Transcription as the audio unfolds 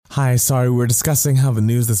Hi, sorry, we're discussing how the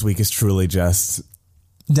news this week is truly just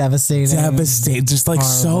devastating. Just like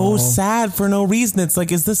horrible. so sad for no reason. It's like,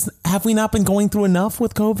 have we not been going through enough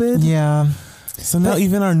with COVID? Yeah. So now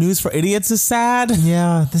even our news for idiots is sad.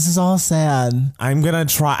 Yeah, this is all sad.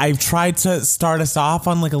 I've tried to start us off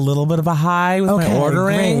on like a little bit of a high with my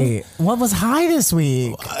ordering. Great. What was high this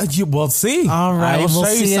week? We'll see. All right, I will we'll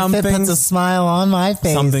show you see some if it puts a smile on my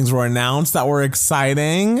face. Some things were announced that were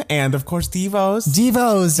exciting, and of course, Devos.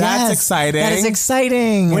 Devos, That's yes. exciting. That is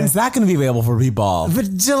exciting. When's that going to be available for people?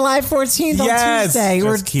 But July 14th on Tuesday.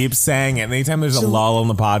 Just keep saying it. Anytime there's a lull on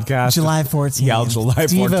the podcast. July 14th. Yeah, July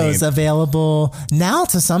 14th. Devos available now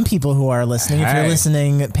to some people who are listening. If you're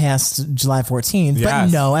listening past July 14th. Yes.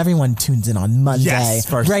 But no, everyone tunes in on Monday. Yes,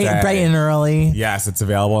 first bright and early. Yes, it's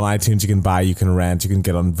available on iTunes. You can buy, you can rent, you can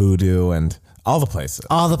get on Vudu and all the places.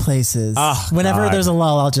 All the places. Oh, Whenever God. there's a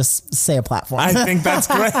lull, I'll just say a platform. I think that's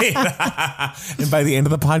great. And by the end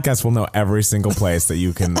of the podcast, we'll know every single place that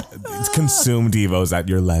you can consume Devos at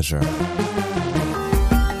your leisure.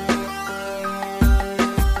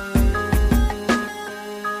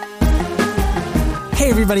 Hey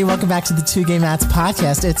everybody, welcome back to the Two Gay Mats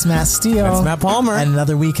podcast. It's Matt Steele. It's Matt Palmer. And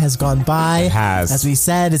another week has gone by. It has. As we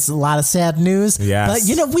said, it's a lot of sad news. Yes.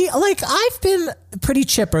 But I've been pretty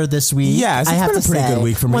chipper this week. Yes, I it's have been to a pretty say, good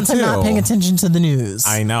week for me once too. I'm not paying attention to the news.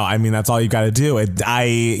 I know. I mean, that's all you got to do.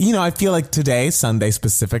 I feel like today, Sunday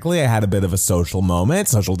specifically, I had a bit of a social moment,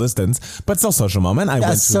 social distance, but still social moment.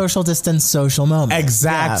 Social distance, social moment.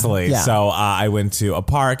 Exactly. Yeah. So I went to a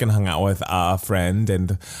park and hung out with a friend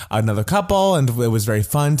and another couple, and it was very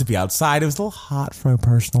fun to be outside. It was a little hot for a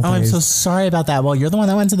personal Oh, I'm taste. so sorry about that. Well, you're the one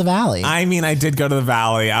that went to the valley. I mean, I did go to the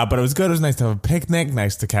valley, but it was good. It was nice to have a picnic,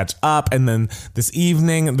 nice to catch up. And then this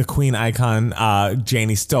evening, the Queen icon,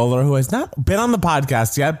 Janie Stoller, who has not been on the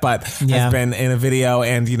podcast yet, but has been in a video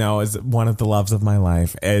and, is one of the loves of my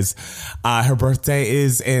life, is her birthday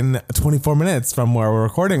is in 24 minutes from where we're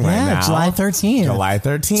recording right now. July 13th. July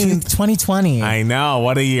 13th. 2020. I know.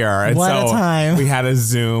 What a year. And what a time. We had a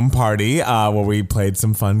Zoom party where we played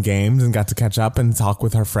some fun games and got to catch up and talk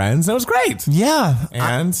with her friends. It was great. Yeah.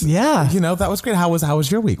 And that was great. How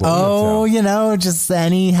was your week? What just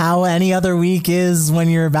how any other week is when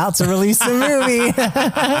you're about to release a movie.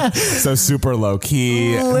 So super low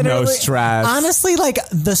key, no stress. Honestly, like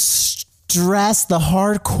the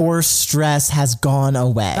hardcore stress has gone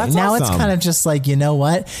away. That's now awesome. It's kind of just like, you know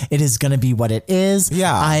what? It is going to be what it is.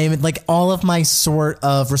 Yeah. I'm like, all of my sort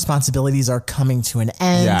of responsibilities are coming to an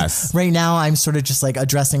end. Yes. Right now, I'm sort of just like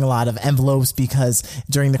addressing a lot of envelopes because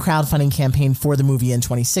during the crowdfunding campaign for the movie in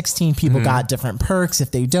 2016, people got different perks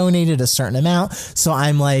if they donated a certain amount. So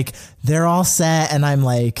I'm like, they're all set and I'm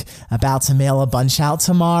like about to mail a bunch out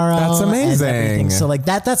tomorrow. That's amazing. So like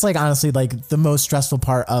that's like honestly like the most stressful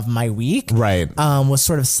part of my week. Right. Was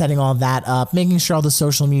sort of setting all that up, making sure all the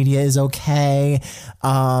social media is okay.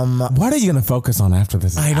 What are you going to focus on after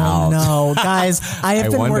this is I don't out? know. Guys, I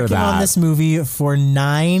have been working on that. this movie for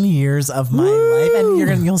 9 years of my life.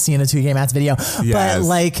 And you'll see in a 2 Gay Mats video. Yes.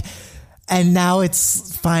 But and now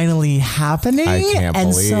it's finally happening. I can't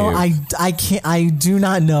and believe. so I do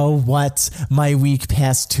not know what my week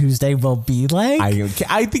past Tuesday will be like.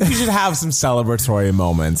 I think you should have some celebratory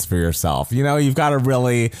moments for yourself. You've got to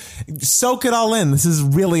really soak it all in. This is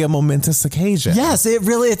really a momentous occasion. Yes,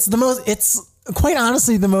 it's quite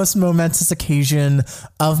honestly the most momentous occasion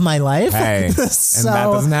of my life. Hey, So, and that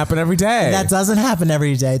doesn't happen every day. That doesn't happen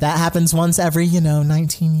every day. That happens once every,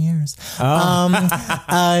 19 years.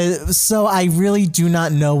 Oh. So I really do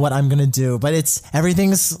not know what I'm going to do, but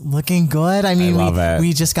everything's looking good. I mean,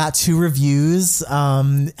 we just got 2 reviews,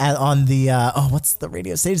 on the, what's the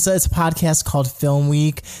radio station? So it's a podcast called Film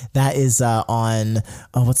Week that is, on,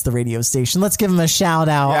 what's the radio station? Let's give them a shout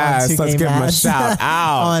out. Yes, let's give them a shout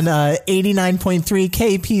out. On, 89.3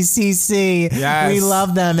 KPCC. Yes. We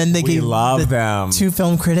love them. And they love them. 2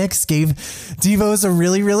 film critics gave Devos a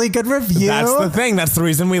really, really good review. That's the thing. That's the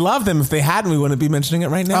reason we love them. If they hadn't, we wouldn't be mentioning it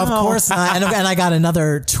right now. Of course not. And I got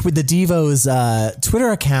another the Devos Twitter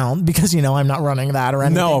account because, I'm not running that or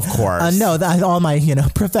anything. No, of course. No, all my,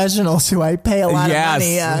 professionals who I pay a lot of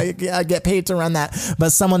money get paid to run that. But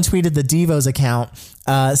someone tweeted the Devos account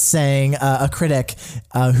saying a critic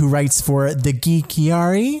who writes for the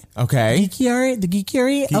Geekiari. Okay. The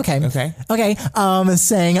Geekiari? Okay. Okay.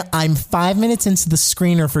 Saying, I'm 5 minutes into the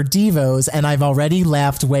screener for Devos and I've already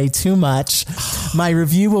laughed way too much. My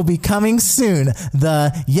review will be coming soon.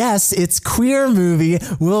 The Yes, It's Queer movie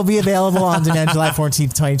will be available on demand July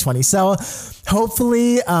 14th, 2020. So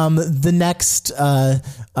hopefully the next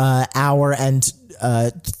hour and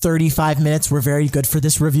 35 minutes were very good for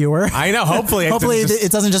this reviewer. I know. Hopefully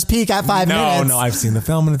it doesn't just peak at 5 minutes. No, I've seen the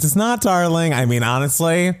film and it's not, darling. I mean,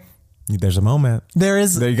 honestly, there's a moment.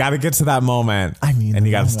 You got to get to that moment. I mean, and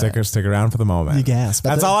you got to stick around for the moment. You guess.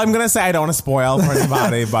 That's all I'm gonna say. I don't want to spoil for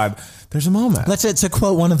anybody, but there's a moment. To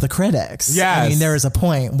quote one of the critics. Yes. I mean, there is a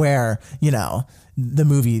point where the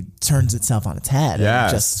movie turns itself on its head and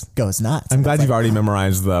it just goes nuts. I'm glad you've already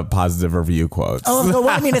memorized the positive review quotes. Oh, well,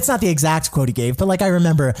 I mean, it's not the exact quote he gave, but like I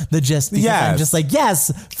remember the gist. I'm just like,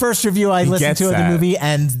 yes, first review I listened to of the movie,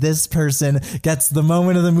 and this person gets the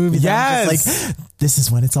moment of the movie. Yes. Like, this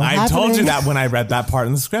is when it's all happening. I told you that when I read that part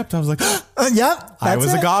in the script. I was like, yep. I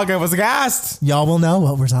was agog. I was aghast. Y'all will know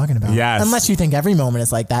what we're talking about. Yes. Unless you think every moment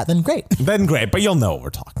is like that, then great. But you'll know what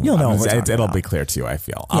we're talking about. It'll be clear to you, I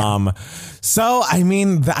feel. Yeah. So, I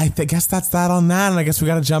mean, I guess that's that on that. And I guess we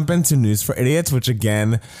got to jump into News for Idiots, which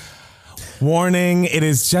again, warning, it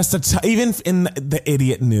is just even in the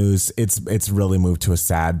idiot news, it's really moved to a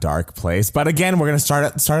sad, dark place. But again, we're going to try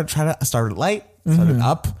to start it light. Started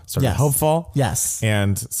up, started hopeful. Yes.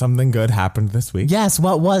 And something good happened this week. Yes.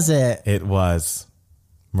 What was it? It was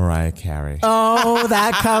Mariah Carey. Oh,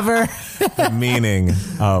 that cover. The meaning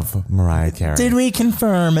of Mariah Carey. Did we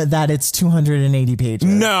confirm that it's 280 pages?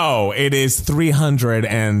 No, it is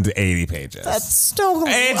 380 pages. That's still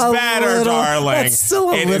It's better, darling. That's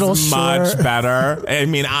still a little short. Much better. I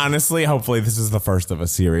mean, honestly, hopefully this is the first of a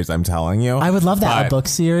series, I'm telling you. I would love that, a book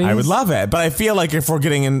series. I would love it. But I feel like if we're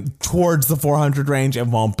getting in towards the 400 range, it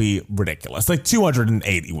won't be ridiculous. Like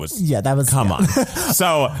 280 was... Yeah, that was... Come on.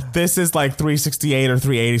 So this is like 368 or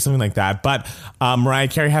 380, something like that. But Mariah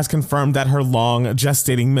Carey has confirmed that her long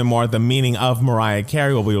gestating memoir, The Meaning of Mariah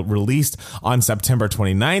Carey, will be released on September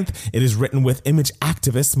 29th. It is written with image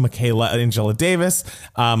activist Michaela Angela Davis,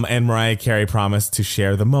 and Mariah Carey promised to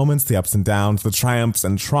share the moments, the ups and downs, the triumphs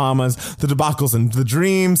and traumas, the debacles and the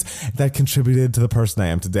dreams that contributed to the person I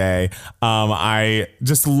am today. I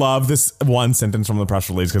just love this one sentence from the press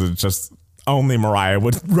release because it's just... Only Mariah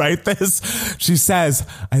would write this. She says,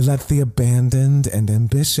 I let the abandoned and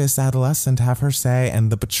ambitious adolescent have her say,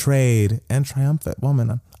 and the betrayed and triumphant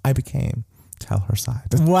woman I became tell her side.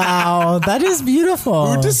 Wow, that is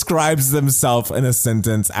beautiful. Who describes themselves in a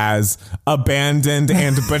sentence as abandoned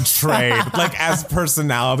and betrayed, like as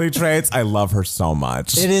personality traits? I love her so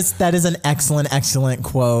much. That is an excellent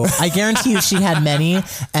quote. I guarantee you she had many,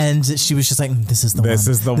 and she was just like, this is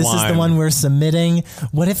the one we're submitting.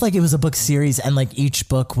 What if like it was a book series and like each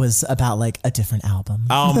book was about like a different album?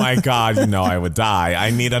 Oh my God, I would die.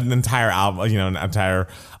 I need an entire album, an entire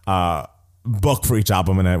book for each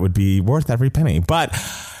album, and it would be worth every penny. But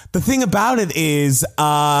the thing about it is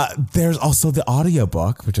there's also the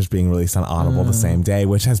audiobook, which is being released on Audible the same day,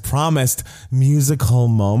 which has promised musical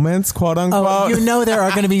moments, quote unquote. Oh, there are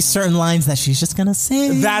going to be certain lines that she's just going to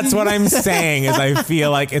sing. That's what I'm saying, is I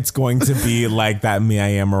feel like it's going to be like that Me I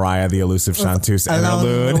Am Mariah, the elusive chanteuse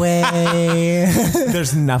interlude.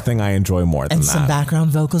 There's nothing I enjoy more than that. And some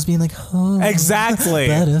background vocals being like, oh, exactly.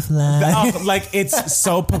 Butterfly. Like it's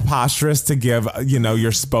so preposterous to give,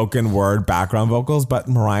 your spoken word background vocals, but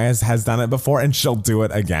Mariah has done it before and she'll do it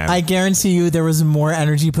again. I guarantee you there was more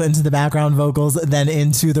energy put into the background vocals than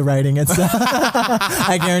into the writing itself.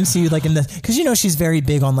 I guarantee you, like because she's very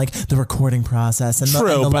big on like the recording process and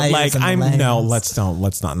the but like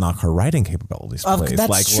let's not knock her writing capabilities, please.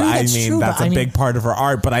 That's true. That's a big part of her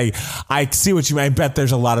art. But I see what you mean. I bet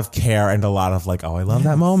there's a lot of care and a lot of like, oh, I love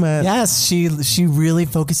that moment. Yes, she really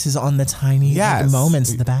focuses on the tiny moments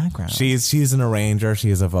in the background. She's an arranger. She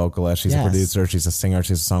is a vocalist. She's a producer. She's a singer.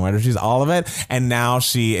 She's a songwriter. She's all of it. And now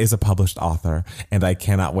she is a published author, and I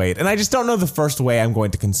cannot wait. And I just don't know the first way I'm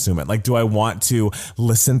going to consume it. Like, do I want to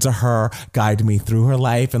listen to her guide me through her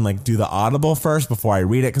life and like do the Audible first before I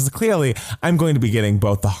read it? Because clearly I'm going to be getting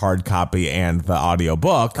both the hard copy and the audio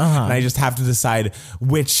book. And I just have to decide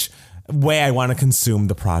which way I want to consume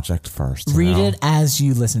the project first. Read it as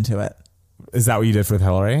you listen to it. Is that what you did with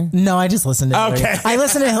Hillary? No, I just listened to Hillary. Okay. I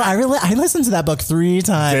listened to that book 3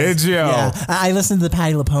 times. Did you? Yeah. I listened to the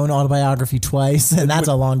Patti LuPone autobiography twice, and that's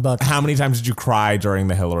a long book. How many times did you cry during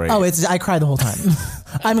the Hillary? Oh, I cried the whole time.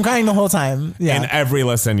 I'm crying the whole time. Yeah. In every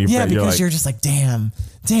listen, because you're just like, damn.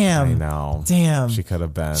 I know. Damn. She could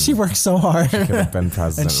have been. She worked so hard. She could have been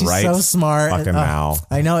president, and she's right? so smart. Fucking now.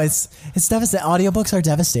 I know. It's devastating. Audiobooks are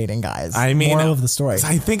devastating, guys. I mean, moral of the story.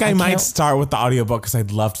 I think I might start with the audiobook because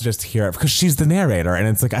I'd love to just hear it because she's the narrator and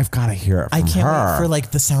it's like, I've got to hear it from her. I can't wait for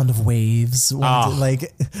like the sound of waves. Like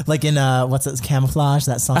in what's it, Camouflage,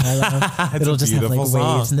 that song I love. It'll just have like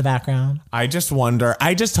waves in the background. I just wonder.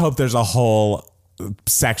 I just hope there's a whole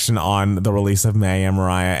section on the release of May and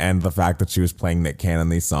Mariah and the fact that she was playing Nick Cannon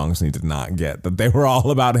these songs and he did not get that they were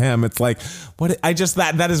all about him. It's like, what I just,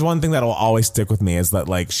 that is one thing that will always stick with me, is that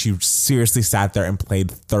like she seriously sat there and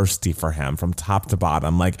played thirsty for him from top to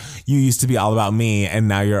bottom. Like, you used to be all about me and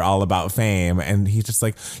now you're all about fame. And he's just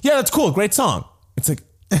like, yeah, that's cool. Great song. It's like,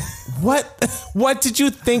 what did you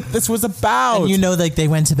think this was about? And like they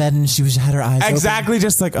went to bed and she had her eyes exactly open,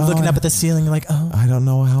 just like looking up at the ceiling, like, I don't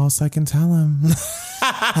know how else I can tell him.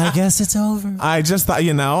 I guess it's over. I just thought,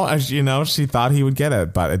 she thought he would get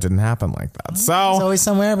it, but it didn't happen like that. So he's always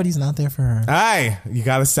somewhere, but he's not there for her. Hey, you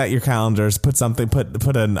got to set your calendars. Put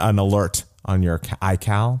an alert on your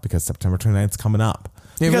iCal, because September 29th is coming up.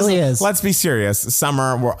 It really is. Let's be serious.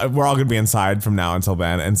 Summer, we're all going to be inside from now until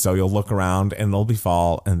then. And so you'll look around and it'll be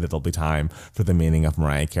fall and it'll be time for The Meaning of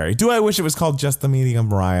Mariah Carey. Do I wish it was called just The Meaning of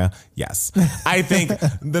Mariah? Yes. I think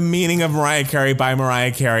The Meaning of Mariah Carey by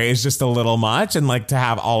Mariah Carey is just a little much. And like to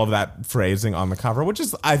have all of that phrasing on the cover, which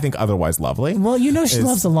is, I think, otherwise lovely. Well, she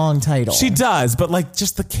loves a long title. She does. But like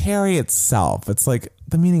just the Carey itself, it's like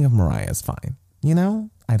The Meaning of Mariah is fine.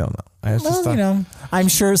 I don't know. I'm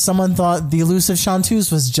sure someone thought The Elusive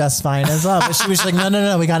Chanteuse was just fine as well, but she was like,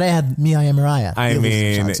 no, we got to add Me, I Am Mariah. I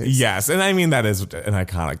mean, yes. And I mean, that is an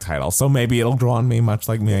iconic title. So maybe it'll grow on me much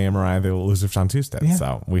like Me, I Am Mariah, The Elusive Chanteuse did. Yeah.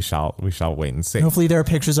 So we shall wait and see. Hopefully there are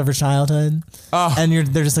pictures of her childhood. And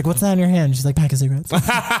they're just like, what's that in your hand? She's like, pack of cigarettes.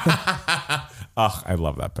 Oh, I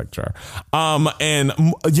love that picture. And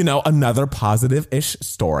another positive-ish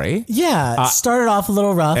story. Yeah, it started off a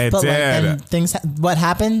little rough, but did. What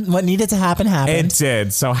happened, what needed to happen happened. It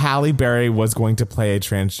did. So Halle Berry was going to play a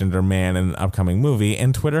transgender man in an upcoming movie,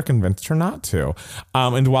 and Twitter convinced her not to.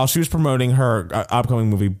 And while she was promoting her upcoming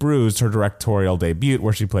movie Bruised, her directorial debut,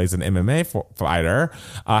 where she plays an MMA fighter,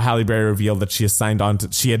 Halle Berry revealed that she had signed on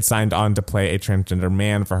to play a transgender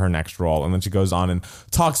man for her next role. And then she goes on and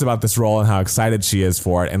talks about this role and how excited she is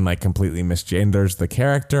for it, and like completely misgenders the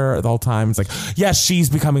character the whole time. It's like, yes, she's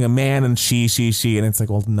becoming a man, and she, and it's like,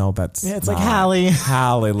 well, no, that's it's not. Like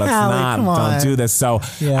Halle, let's don't do this. So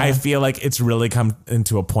I feel like it's really come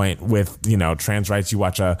into a point with trans rights. You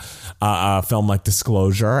watch a film like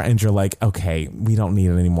Disclosure, and you're like, okay, we don't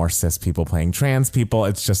need any more cis people playing trans people.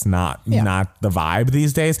 It's just not the vibe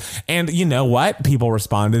these days. And you know what? People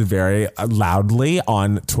responded very loudly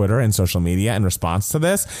on Twitter and social media in response to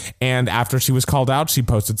this. And after she was called out, she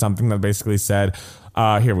posted something that basically said,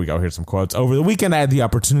 here we go. Here's some quotes. Over the weekend, I had the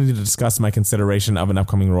opportunity to discuss my consideration of an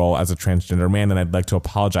upcoming role as a transgender man, and I'd like to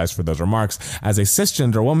apologize for those remarks. As a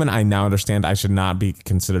cisgender woman, I now understand I should not be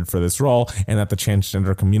considered for this role, and that the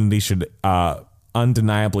transgender community should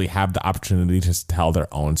undeniably have the opportunity to tell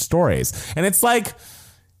their own stories. And it's like,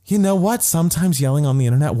 you know what? Sometimes yelling on the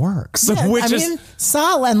internet works. Yeah,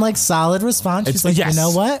 solid response. She's like, yes. You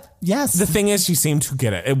know what? Yes. The thing is, she seemed to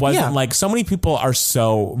get it. It wasn't like, so many people are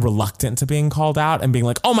so reluctant to being called out and being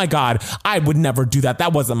like, oh my God, I would never do that.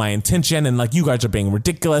 That wasn't my intention. And like, you guys are being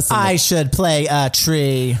ridiculous. And I should play a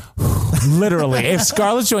tree. Literally. If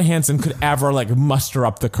Scarlett Johansson could ever like muster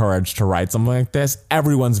up the courage to write something like this,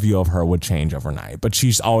 everyone's view of her would change overnight. But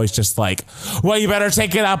she's always just like, well, you better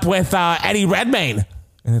take it up with Eddie Redmayne.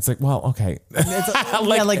 And it's like, well, okay.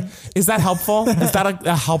 Is that helpful? Is that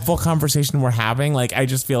a helpful conversation we're having? Like, I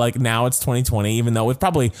just feel like now it's 2020, even though it's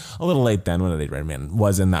probably a little late then when Eddie Redmayne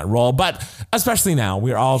was in that role. But especially now,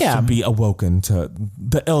 we're all to be awoken to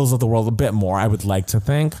the ills of the world a bit more, I would like to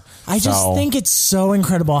think. I just think it's so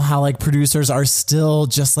incredible how like producers are still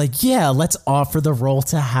just like, yeah, let's offer the role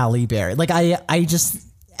to Halle Berry. Like, I just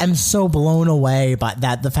am so blown away by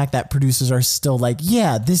that. The fact that producers are still like,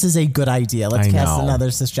 yeah, this is a good idea. Let's cast another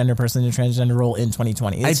cisgender person in a transgender role in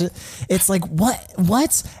 2020. It's like,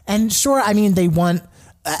 what? And sure, I mean, they want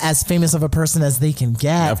as famous of a person as they can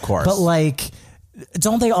get. Of course. But like,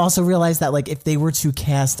 don't they also realize that like if they were to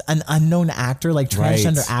cast an unknown actor, like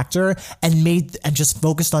transgender actor, and just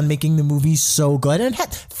focused on making the movie so good and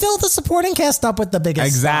fill the supporting cast up with the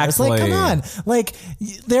biggest stars. Like, come on, like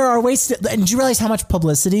there are ways to, and do you realize how much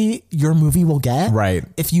publicity your movie will get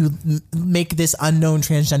if you make this unknown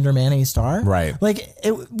transgender man a star? Like,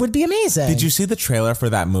 it would be amazing. Did you see the trailer for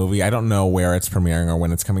that movie? I don't know where it's premiering or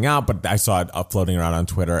when it's coming out, but I saw it floating around on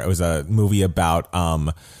Twitter. It was a movie about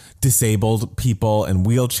disabled people in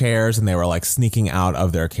wheelchairs, and they were like sneaking out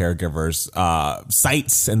of their caregivers'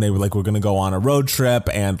 sites, and they were like, we're going to go on a road trip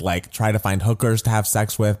and like try to find hookers to have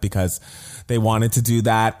sex with because they wanted to do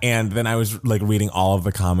that. And then I was like reading all of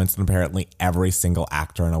the comments, and apparently every single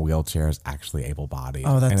actor in a wheelchair is actually able-bodied.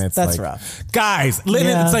 Oh, that's like, rough. Guys,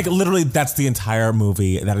 it's like literally that's the entire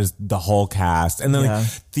movie. That is the whole cast. And then like,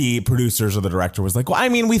 the producers or the director was like, well, I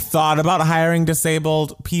mean, we thought about hiring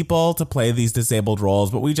disabled people to play these disabled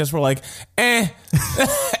roles, but we just were like, And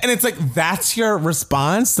it's like, that's your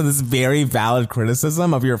response to this very valid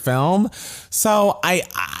criticism of your film. So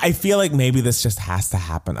I feel like maybe this just has to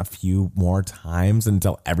happen a few more times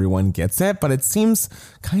until everyone gets it, but it seems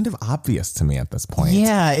kind of obvious to me at this point.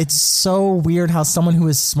 Yeah, it's so weird how someone who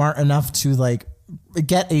is smart enough to like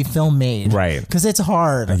get a film made, right? Because it's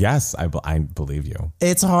hard. Yes, I believe you.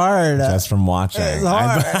 It's hard just from watching. It's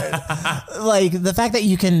hard. Like the fact that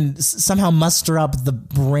you can somehow muster up the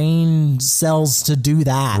brain cells to do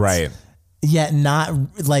that, right? Yet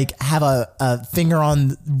not like have a finger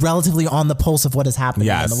relatively on the pulse of what is happening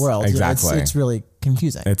in the world. Exactly. It's really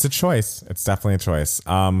confusing. It's a choice. It's definitely a choice.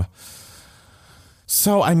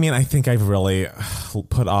 So, I mean, I think I've really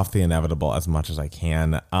put off the inevitable as much as I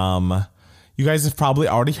can. You guys have probably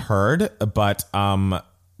already heard, but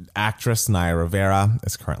actress Naya Rivera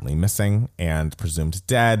is currently missing and presumed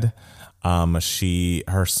dead. Her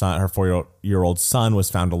 4-year-old son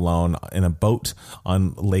was found alone in a boat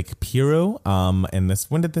on Lake Piru. And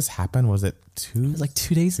when did this happen? Was it 2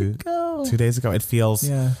 days ago? 2 days ago. It feels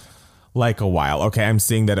like a while. Okay, I'm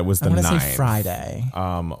seeing that it was the 9th. I say Friday.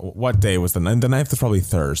 What day was the 9th? The 9th was probably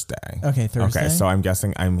Thursday. Okay, Thursday. Okay, so I'm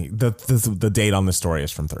guessing the date on the story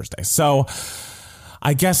is from Thursday. So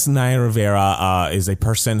I guess Naya Rivera is a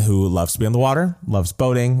person who loves to be on the water, loves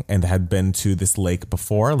boating, and had been to this lake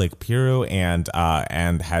before, Lake Piru, and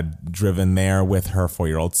had driven there with her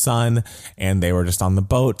 4-year-old son, and they were just on the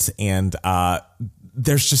boat, and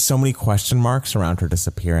there's just so many question marks around her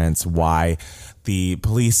disappearance. Why the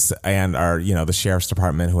police and the sheriff's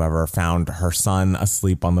department, whoever, found her son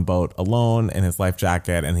asleep on the boat alone in his life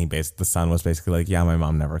jacket, and the son was basically like, yeah, my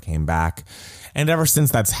mom never came back. And ever since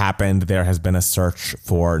that's happened, there has been a search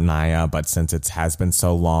for Naya, but since it has been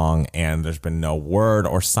so long and there's been no word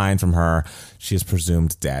or sign from her, she is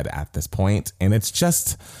presumed dead at this point. And it's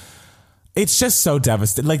just so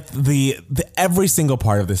devastating. Like the every single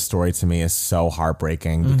part of this story to me is so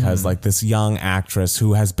heartbreaking because like this young actress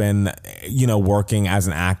who has been, working as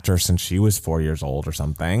an actor since she was 4 years old or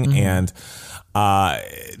something. And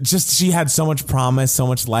she had so much promise, so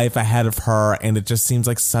much life ahead of her. And it just seems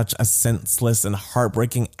like such a senseless and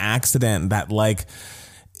heartbreaking accident that like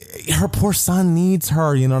her poor son needs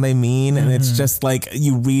her, you know what I mean? And it's just like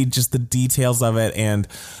you read just the details of it and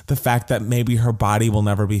the fact that maybe her body will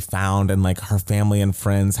never be found and like her family and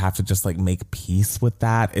friends have to just like make peace with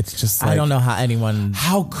that. It's just like, I don't know how anyone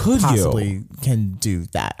possibly can do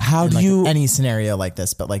that. How do you any scenario like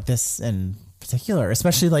this, but like this in particular,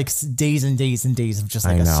 especially like days and days and days of just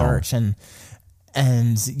like a search and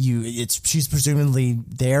she's presumably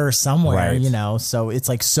there somewhere, right. So it's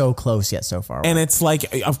like so close yet so far away. And it's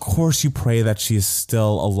like, of course you pray that she's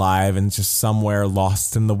still alive and just somewhere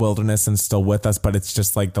lost in the wilderness and still with us. But it's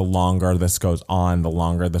just like the longer this goes on, the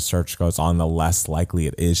longer the search goes on, the less likely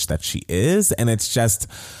it is that she is. And it's just,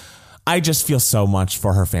 I just feel so much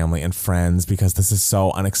for her family and friends because this is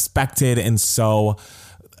so unexpected and so,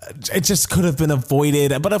 it just could have been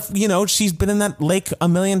avoided. But if, she's been in that lake a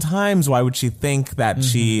million times, why would she think that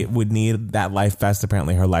she would need that life vest?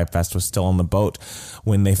 Apparently her life vest was still on the boat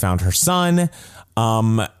when they found her son.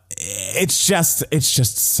 It's just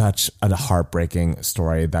such a heartbreaking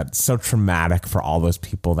story that's so traumatic for all those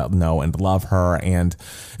people that know and love her. And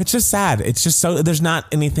it's just sad. It's just so, there's not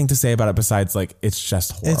anything to say about it besides like, it's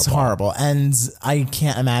just horrible. It's horrible. And I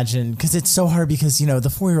can't imagine, because it's so hard because, the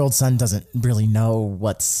 4-year-old son doesn't really know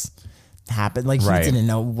what's happened. Like he didn't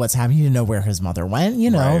know what's happened. He didn't know where his mother went,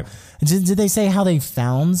 Right. Did they say how they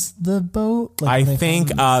found the boat? Like I think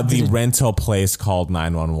the rental place called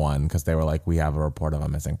 911 because they were like, we have a report of a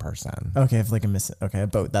missing person. Okay, if like a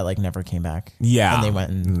boat that like never came back. Yeah. And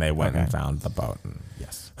they went and found the boat.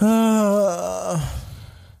 Yes.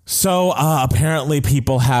 So apparently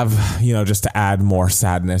people have, just to add more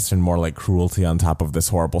sadness and more like cruelty on top of this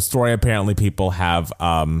horrible story, apparently people have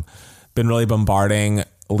been really bombarding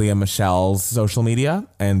Lea Michele's social media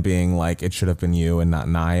and being like, it should have been you and not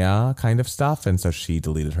Naya kind of stuff. And so she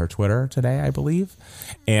deleted her Twitter today, I believe.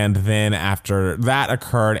 And then after that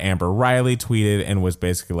occurred, Amber Riley tweeted and was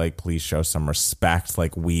basically like, please show some respect.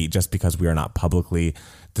 Like just because we are not publicly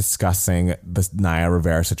discussing the Naya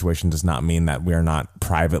Rivera situation does not mean that we're not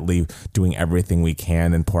privately doing everything we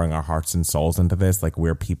can and pouring our hearts and souls into this. Like,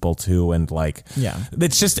 we're people too. And like,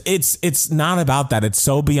 it's just, it's not about that. It's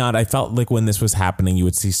so beyond. I felt like when this was happening, you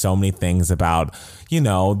would see so many things about, you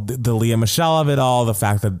know, the Lea Michele of it all, the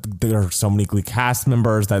fact that there are so many Glee cast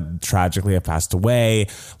members that tragically have passed away,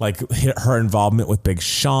 like her involvement with Big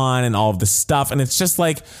Sean and all of this stuff. And it's just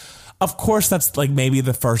like, of course, that's like maybe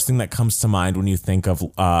the first thing that comes to mind when you think of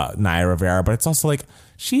Naya Rivera, but it's also like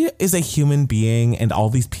she is a human being, and all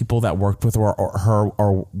these people that worked with her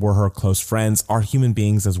or were her close friends are human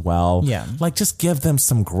beings as well. Yeah. Like, just give them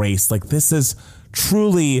some grace. Like, this is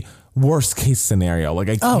truly worst case scenario. Like,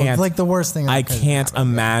 like the worst thing. I can't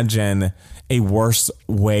imagine a worse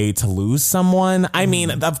way to lose someone. I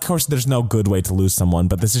mean, of course, there's no good way to lose someone,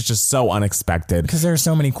 but this is just so unexpected. Because there are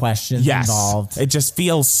so many questions involved. It just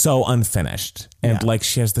feels so unfinished. And like,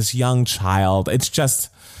 she has this young child. It's just,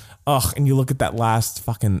 and you look at that last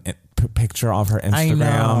fucking picture of her Instagram. I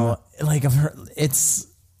know. Like, of her, it's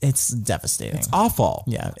devastating. It's awful.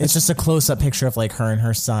 Yeah. It's just a close-up picture of like her and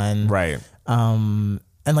her son. Right.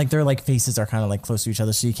 And like their like faces are kind of like close to each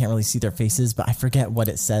other, so you can't really see their faces. But I forget what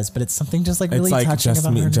it says. But it's something just like really touching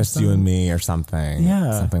about her. Just you and me, or something.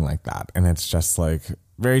 Yeah, something like that. And it's just like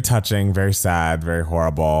very touching, very sad, very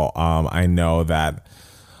horrible. I know that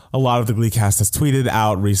a lot of the Glee cast has tweeted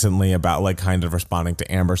out recently about like kind of responding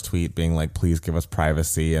to Amber's tweet, being like, please give us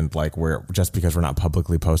privacy. And like, we're just because we're not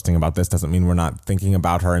publicly posting about this doesn't mean we're not thinking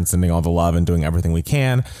about her and sending all the love and doing everything we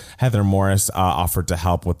can. Heather Morris offered to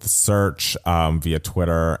help with the search via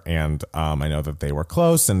Twitter. And I know that they were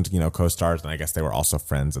close and, you know, co-stars, and I guess they were also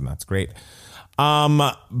friends, and that's great.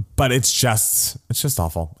 But it's just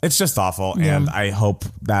awful. It's just awful. Yeah. And I hope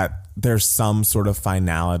that there's some sort of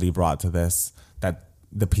finality brought to this, that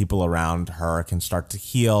the people around her can start to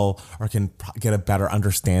heal or can get a better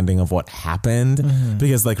understanding of what happened,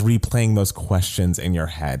 because like replaying those questions in your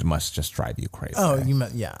head must just drive you crazy.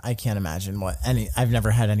 I can't imagine I've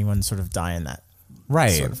never had anyone sort of die in that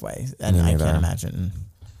sort of way. And I can't imagine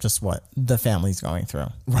just what the family's going through.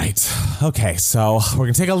 Right. Okay. So we're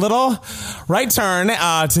going to take a little right turn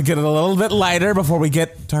to get it a little bit lighter before we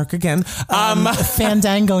get dark again.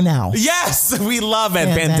 Fandango Now. Yes, we love it.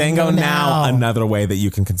 Fandango now. Another way that you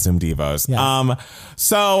can consume Devos. Yes.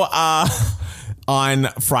 So on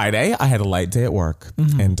Friday, I had a light day at work.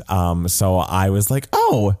 And so I was like,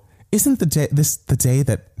 oh, isn't the day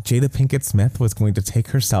that Jada Pinkett Smith was going to take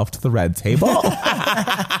herself to the red table?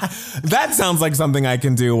 That sounds like something I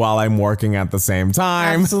can do while I'm working at the same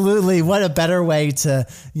time. Absolutely. What a better way to,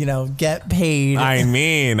 get paid. I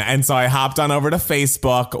mean, and so I hopped on over to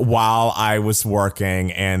Facebook while I was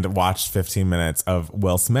working and watched 15 minutes of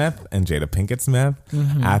Will Smith and Jada Pinkett Smith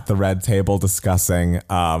at the red table discussing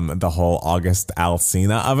the whole August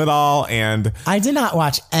Alsina of it all. And I did not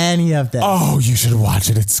watch any of this. Oh, you should watch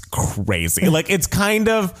it. It's crazy. Like, it's kind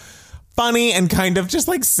of funny and kind of just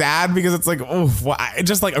like sad, because it's like,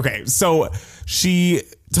 just like, okay, so she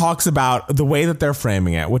talks about the way that they're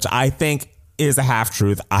framing it, which I think is a half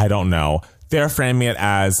truth. I don't know. They're framing it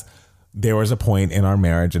as, there was a point in our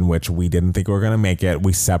marriage in which we didn't think we were going to make it.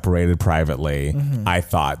 We separated privately. I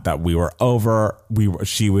thought that we were over.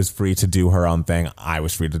 She was free to do her own thing. I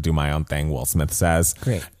was free to do my own thing, Will Smith says.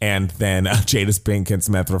 Great. And then Jada Pinkett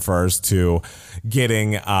Smith refers to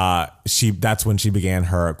getting, that's when she began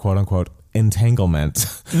her quote unquote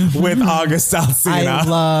entanglement with August Alsina. I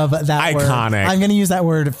love that Iconic. word. I'm going to use that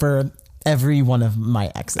word for every one of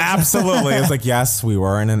my exes. Absolutely. It's like, yes, we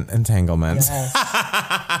were in an entanglement.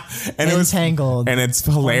 Yes. And entangled. And it's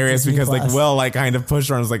hilarious because like Will like kind of pushed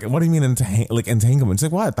her and was like, what do you mean entanglement?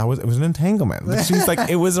 She's like, what? It was an entanglement. But she's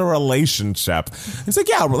like, it was a relationship. It's like,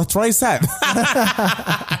 yeah, well, that's what I said.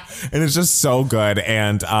 And it's just so good.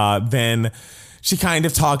 And then she kind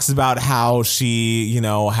of talks about how she,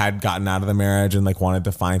 had gotten out of the marriage and like wanted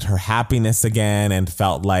to find her happiness again, and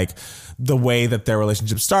felt like the way that their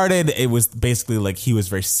relationship started, it was basically like he was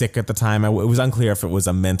very sick at the time. It was unclear if it was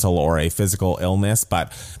a mental or a physical illness,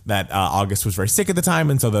 but that August was very sick at the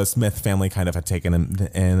time. And so the Smith family kind of had taken him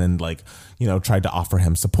in and like, tried to offer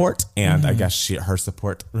him support. And I guess her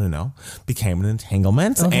support, became an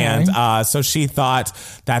entanglement. Okay. And so she thought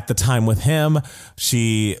that the time with him,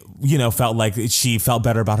 she, felt like she felt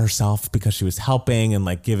better about herself because she was helping and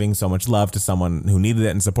like giving so much love to someone who needed it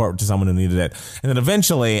and support to someone who needed it. And then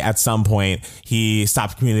eventually at some point he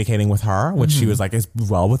stopped communicating with her, which she was like is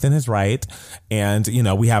well within his right. And, you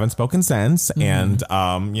know, we haven't spoken since. And,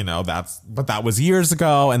 you know, but that was years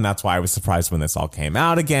ago. And that's why I was surprised when this all came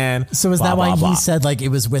out again. So is that why he said like it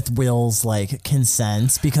was with Will's like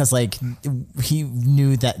consent? Because like he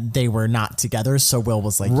knew that they were not together. So Will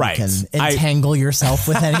was like, right. You can entangle yourself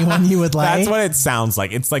with anyone you would like. That's what it sounds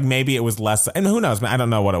like. It's like maybe it was less, and who knows? I don't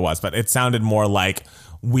know what it was, but it sounded more like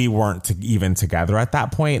we weren't even together at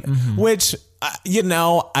that point, which, you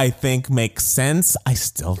know, I think makes sense. I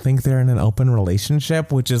still think they're in an open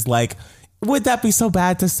relationship, which is like, would that be so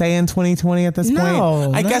bad to say in 2020 at this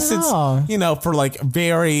point? I guess it's, you know, for like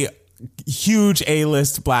very huge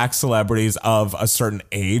A-list black celebrities of a certain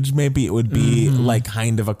age, maybe it would be like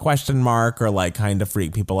kind of a question mark or like kind of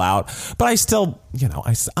freak people out. But I still, you know,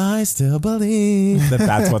 I still believe that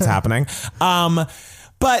that's what's happening.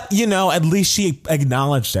 But, you know, at least she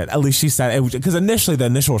acknowledged it. At least she said it, because initially the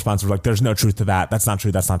initial response was like, there's no truth to that. That's not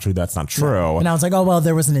true. That's not true. That's not true. Yeah. And I was like, oh, well,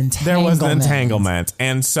 there was an entanglement.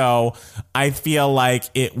 And so I feel like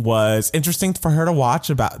it was interesting for her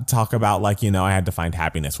to talk about like, you know, I had to find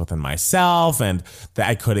happiness within myself and that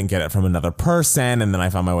I couldn't get it from another person. And then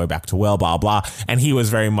I found my way back to Will, blah, blah. And he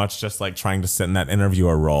was very much just like trying to sit in that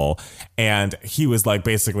interviewer role. And he was like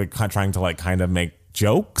basically trying to like kind of make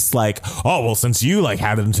jokes like, oh, well, since you like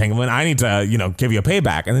had an entanglement, I need to, you know, give you a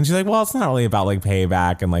payback. And then she's like, well, it's not really about like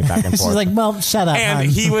payback and like back and forth. She's like, well, shut up. And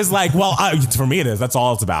he was like, well, for me it is. That's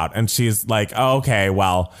all it's about. And she's like, oh, okay,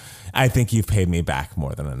 well, I think you've paid me back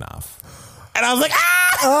more than enough. And I was like,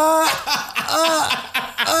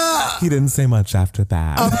 he didn't say much after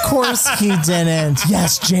that. Of course he didn't.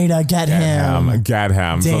 Yes, Jada, get him. Get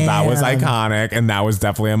him. Damn. So that was iconic, and that was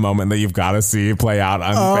definitely a moment that you've got to see play out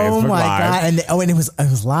on Facebook Live. Oh my God. And it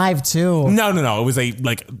was live too. No. It was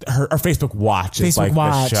her Facebook Watch is like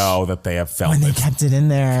the show that they have filmed. When they kept it in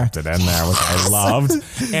there. Which I loved.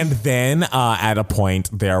 And then at a point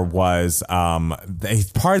there was a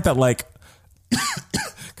part that like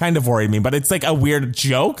kind of worried me, but it's like a weird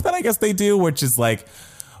joke that I guess they do, which is like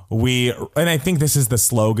and I think this is the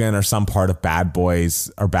slogan or some part of Bad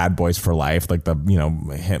Boys or Bad Boys for Life, like the, you know,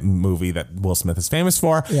 hit movie that Will Smith is famous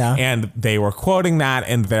for. Yeah. And they were quoting that,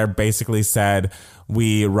 and they're basically said,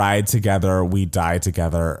 we ride together, we die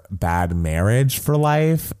together, bad marriage for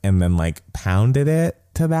life, and then like pounded it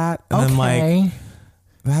to that. And then like,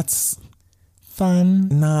 that's fun.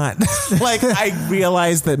 Not like, I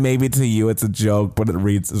realize that maybe to you it's a joke, but it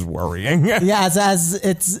reads as worrying. Yeah,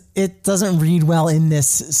 it doesn't read well in this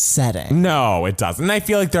setting. No, it doesn't. And I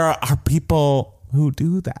feel like there are people who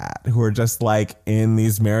do that, who are just like in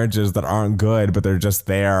these marriages that aren't good, but they're just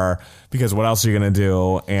there because what else are you going to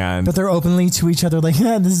do? But they're openly to each other like,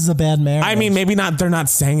 yeah, this is a bad marriage. I mean, maybe not, they're not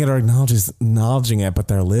saying it or acknowledging it, but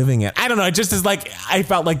they're living it. I don't know. It just is like, I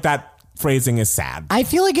felt like that phrasing is sad. I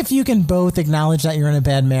feel like if you can both acknowledge that you're in a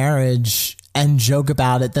bad marriage and joke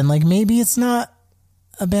about it, then like maybe it's not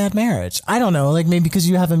a bad marriage. I don't know, like maybe because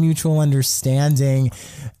you have a mutual understanding.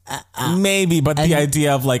 Maybe, but the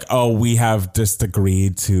idea of like, oh, we have just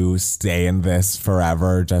agreed to stay in this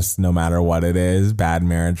forever, just no matter what it is, bad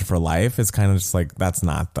marriage for life, is kind of just like, that's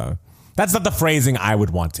not the phrasing I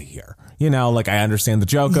would want to hear. You know, like I understand the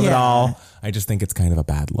joke of it all. I just think it's kind of a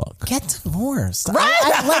bad look. Get divorced. Right?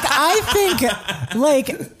 I think like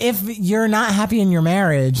if you're not happy in your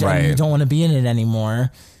marriage and you don't want to be in it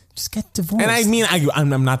anymore, just get divorced. And I mean,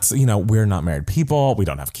 I'm not, you know, we're not married people. We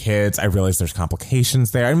don't have kids. I realize there's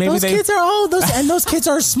complications there. And maybe those kids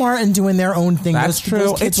are smart and doing their own thing. That's true.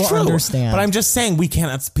 Those kids will understand. But I'm just saying we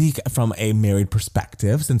cannot speak from a married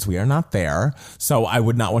perspective since we are not there. So I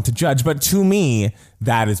would not want to judge. But to me,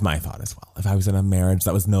 that is my thought as well. If I was in a marriage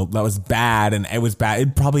that was bad, and it was bad,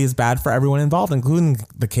 it probably is bad for everyone involved, including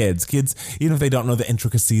the kids. Kids, even if they don't know the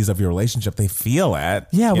intricacies of your relationship, they feel it.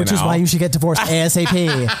 Yeah, which is why you should get divorced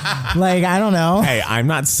ASAP. Like, I don't know. Hey, I'm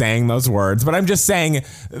not saying those words, but I'm just saying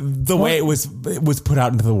the way it was put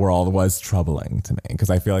out into the world was troubling to me, because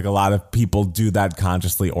I feel like a lot of people do that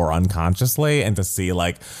consciously or unconsciously, and to see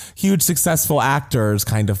like huge successful actors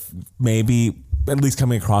kind of maybe at least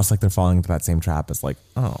coming across like they're falling into that same trap is like,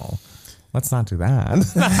 oh, let's not do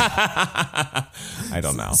that. I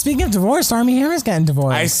don't know. Speaking of divorce, Armie Hammer's getting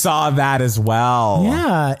divorced. I saw that as well.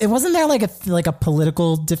 Yeah. It wasn't there like a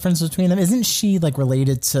political difference between them? Isn't she like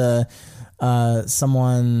related to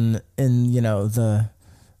someone in, you know, the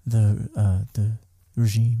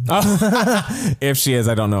regime. If she is,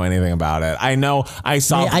 I don't know anything about it. I know I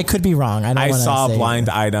saw. I could be wrong. I saw a blind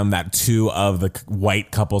item that 2 of the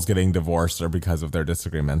white couples getting divorced are because of their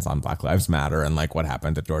disagreements on Black Lives Matter and like what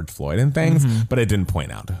happened to George Floyd and things, but it didn't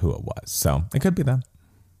point out who it was. So it could be them.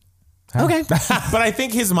 Okay. But I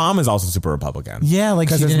think his mom is also super Republican. Yeah, like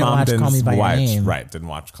she didn't watch Call Me By Your Name. Right, didn't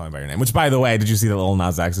watch Call Me By Your Name. Which, by the way, did you see that Lil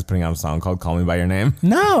Nas X is putting out a song called Call Me By Your Name?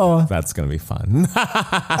 No. That's going to be fun.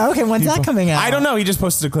 Okay, when's that coming out? I don't know. He just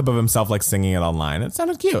posted a clip of himself like singing it online. It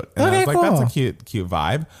sounded cute. And I was like, that's a cute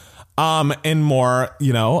vibe. In more,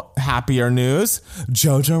 happier news,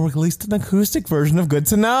 JoJo released an acoustic version of Good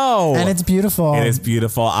to Know. And it's beautiful. It is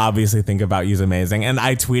beautiful. Obviously, Think About You is amazing. And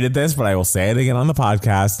I tweeted this, but I will say it again on the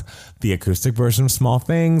podcast. The acoustic version of Small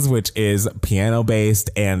Things, which is piano-based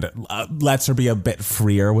and lets her be a bit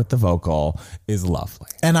freer with the vocal, is lovely.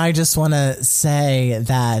 And I just want to say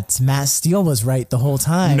that Matt Steele was right the whole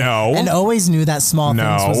time. No. And always knew that Small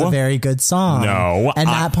Things was a very good song. No. And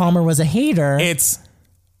Matt Palmer was a hater.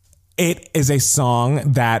 It is a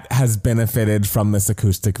song that has benefited from this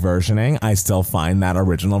acoustic versioning. I still find that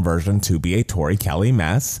original version to be a Tori Kelly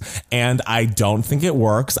mess, and I don't think it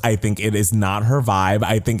works. I think it is not her vibe.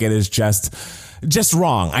 I think it is just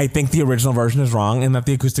wrong. I think the original version is wrong and that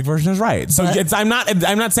the acoustic version is right. So I'm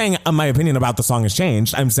not saying my opinion about the song has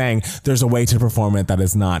changed. I'm saying there's a way to perform it that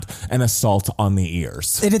is not an assault on the ears.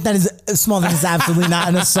 Small Things is absolutely not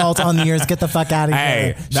an assault on the ears. Get the fuck out of here.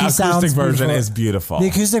 Hey, the acoustic version is beautiful. The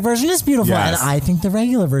acoustic version is beautiful. Yes. And I think the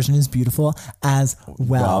regular version is beautiful as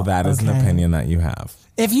well. Well, that is an opinion that you have.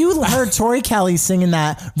 If you heard Tori Kelly singing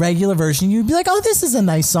that regular version, you'd be like, "Oh, this is a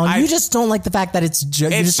nice song." You just don't like the fact that it's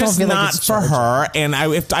just don't feel not like it's for her. And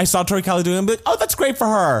if I saw Tori Kelly doing it, I'd be like, "Oh, that's great for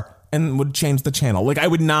her," and would change the channel. Like I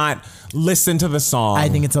would not listen to the song. I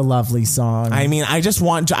think it's a lovely song. I mean, I just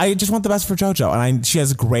want the best for JoJo, and she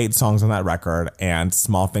has great songs on that record. And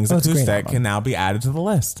Small Things acoustic can now be added to the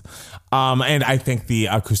list. And I think the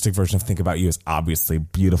acoustic version of Think About You is obviously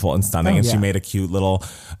beautiful and stunning. And she made a cute little,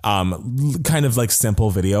 kind of like simple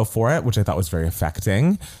video for it, which I thought was very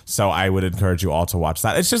affecting. So I would encourage you all to watch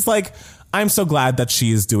that. It's just like, I'm so glad that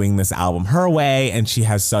she is doing this album her way and she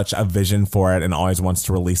has such a vision for it and always wants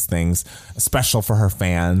to release things special for her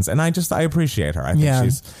fans. And I appreciate her. I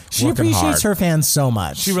think she appreciates her fans so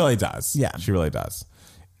much. She really does. Yeah. She really does.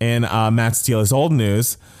 In Matt Steele's old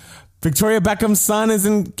news, Victoria Beckham's son is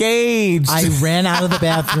engaged. I ran out of the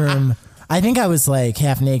bathroom. I think I was like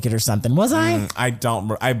half naked or something. Was I?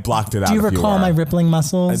 I blocked it out. Do you recall my rippling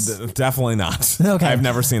muscles? Definitely not. Okay. I've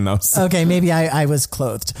never seen those. Okay, maybe I was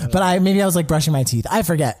clothed. But maybe I was like brushing my teeth. I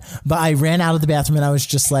forget. But I ran out of the bathroom and I was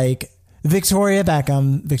just like, Victoria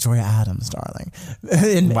Beckham, Victoria Adams, darling.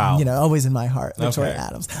 Wow. Always in my heart. Victoria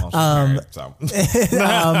Adams. Well,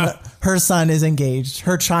 her son is engaged.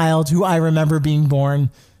 Her child, who I remember being born,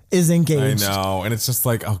 is engaged. I know. And it's just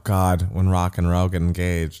like, oh God, when Rock and Roll get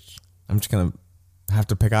engaged, I'm just going to have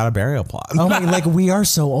to pick out a burial plot. Oh my, like we are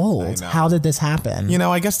so old. How did this happen?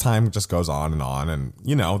 I guess time just goes on. And,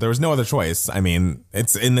 there was no other choice. I mean,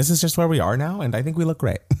 this is just where we are now. And I think we look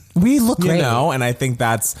great. We look great. And I think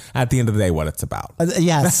that's at the end of the day what it's about.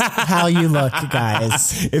 Yes. How you look,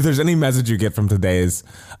 guys. If there's any message you get from today's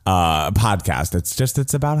podcast,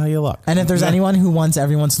 it's about how you look. And if there's anyone who wants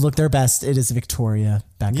everyone to look their best, it is Victoria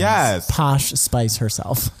Beckham. Yes. Posh Spice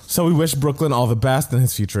herself. So we wish Brooklyn all the best in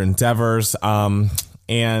his future endeavors.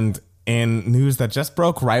 And in news that just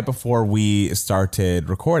broke right before we started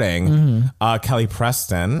recording, Kelly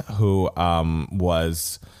Preston, who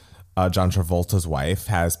was John Travolta's wife,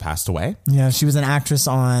 has passed away. Yeah, she was an actress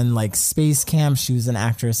on like Space Camp. She was an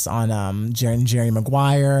actress on Jerry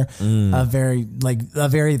Maguire, a very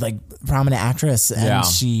prominent actress, and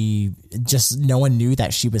she just no one knew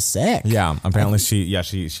that she was sick. Yeah, apparently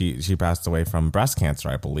she passed away from breast cancer,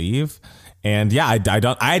 I believe. And I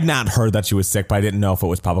had not heard that she was sick, but I didn't know if it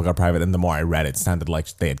was public or private. And the more I read, it sounded like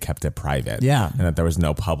they had kept it private. Yeah. And that there was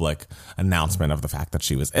no public announcement of the fact that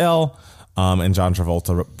she was ill. And John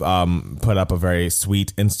Travolta put up a very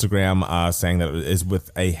sweet Instagram saying that it is with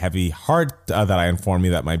a heavy heart that I inform you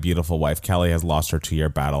that my beautiful wife Kelly has lost her 2-year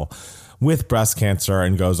battle with breast cancer,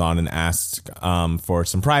 and goes on and asks for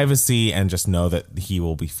some privacy, and just know that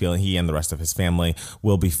he and the rest of his family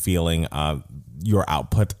will be feeling your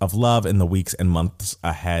output of love in the weeks and months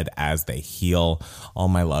ahead as they heal. All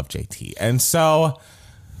my love, JT. And so,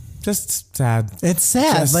 just sad. It's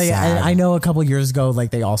sad. Just like sad. I know a couple years ago, like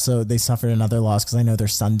they suffered another loss because I know their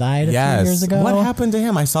son died a few years ago. What happened to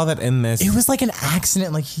him? I saw that in this. It was like an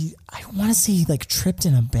accident. Like I want to say he like tripped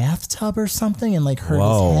in a bathtub or something and like hurt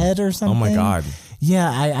his head or something. Oh my God. Yeah,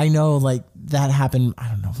 I know like that happened, I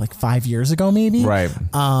don't know, like 5 years ago, maybe. Right.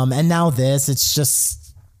 And now this,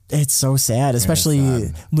 it's so sad,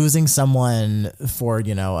 especially losing someone for,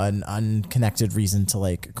 an unconnected reason to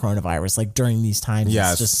like coronavirus, like during these times.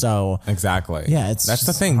 Yes. It's just so. Exactly. Yeah. That's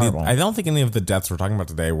the thing. I don't think any of the deaths we're talking about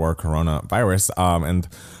today were coronavirus. And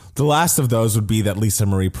the last of those would be that Lisa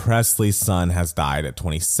Marie Presley's son has died at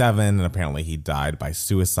 27, and apparently he died by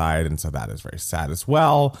suicide, and so that is very sad as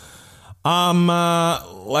well.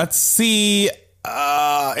 Let's see.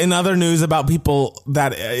 In other news about people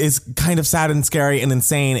that is kind of sad and scary and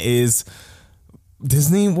insane is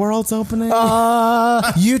Disney World's opening.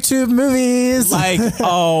 YouTube movies. Like,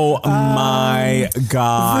 oh my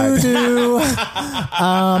God. Voodoo.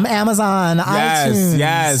 Amazon, iTunes.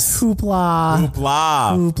 Yes. Hoopla.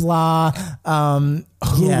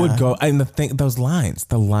 Who would go? And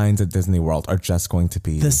the lines at Disney World are just going to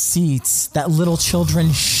be the seats that little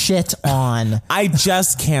children shit on. I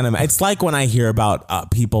just can't imagine. It's like when I hear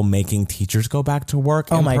about people making teachers go back to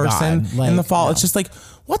work in person in the fall. It's just like,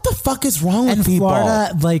 what the fuck is wrong with people?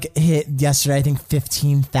 Florida hit yesterday, I think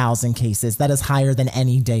 15,000 cases. That is higher than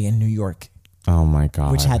any day in New York. Oh my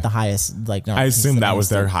God. Which had the highest I assume that was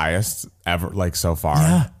their highest ever so far.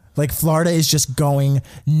 Yeah. Florida is just going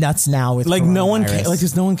nuts now with no one care.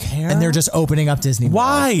 Does no one care? And they're just opening up Disney World.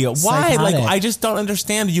 Why? Psychotic. I just don't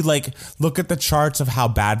understand. You look at the charts of how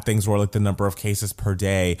bad things were, like the number of cases per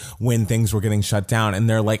day when things were getting shut down, and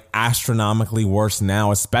they're like astronomically worse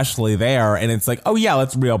now, especially there. And it's like, oh yeah,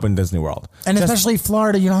 let's reopen Disney World. And especially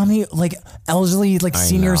Florida. You know how many elderly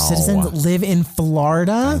senior citizens live in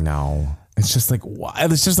Florida? I know. It's just like, why?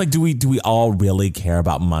 It's just like, do we all really care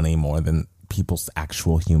about money more than people's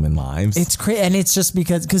actual human lives? It's crazy, and it's just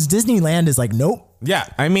because Disneyland is like, nope. Yeah,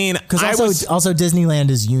 I mean, because also Disneyland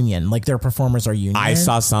is union, like their performers are union. I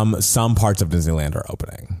saw some parts of Disneyland are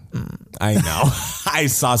opening. I know. I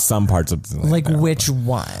saw some parts of Disneyland. Like which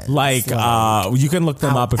one? You can look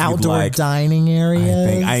them up if you'd like. Outdoor dining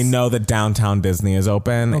areas. I know that Downtown Disney is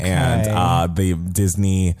open, and the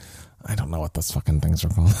Disney. I don't know what those fucking things are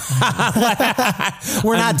called.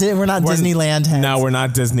 we're not Disneyland heads. No, we're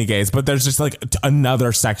not Disney gays, but there's just like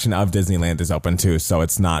another section of Disneyland is open too. So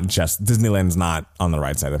it's not just Disneyland's not on the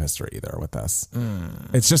right side of history either with this.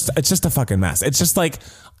 It's just a fucking mess. It's just like,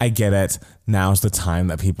 I get it. Now's the time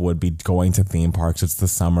that people would be going to theme parks. It's the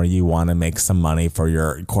summer. You want to make some money for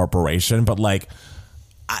your corporation, but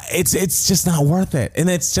it's just not worth it. And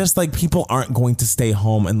it's just like, people aren't going to stay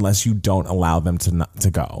home unless you don't allow them to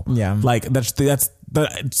go. Yeah. That's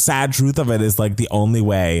the sad truth of it is the only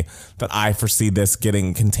way that I foresee this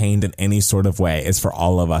getting contained in any sort of way is for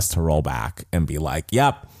all of us to roll back and be like,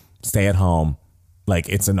 yep, stay at home.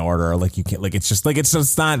 It's an order. You can't, it's just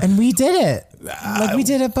not. And we did it. We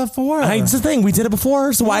did it before. It's the thing. We did it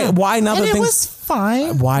before. So why now that things. It was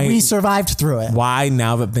fine. Why we survived through it. Why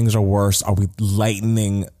now that things are worse are we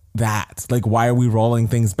lightening that? Why are we rolling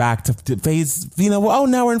things back to phase, now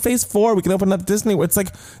we're in phase 4. We can open up Disney. It's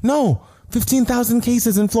no, 15,000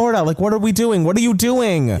 cases in Florida. What are we doing? What are you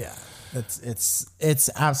doing? Yeah. It's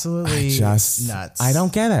absolutely nuts. I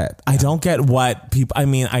don't get it. Yeah. I don't get what people. I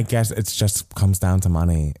mean, I guess it just comes down to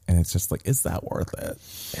money, and it's just is that worth it?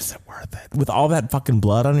 Is it worth it with all that fucking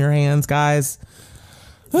blood on your hands, guys?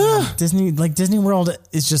 Disney World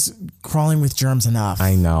is just crawling with germs enough.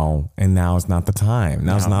 I know, and now is not the time.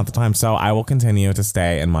 Now's not the time. So I will continue to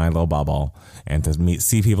stay in my little bubble and to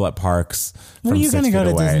see people at parks. Were you going to go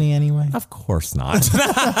to Disney anyway? Of course not.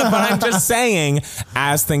 But I'm just saying,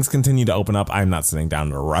 as things continue to open up, I'm not sitting down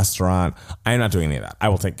at a restaurant. I'm not doing any of that. I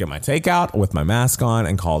will get my takeout with my mask on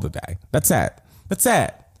and call it a day. That's it.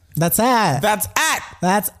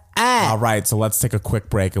 All right, so let's take a quick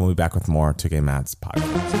break and we'll be back with more 2 Gay Mads podcast.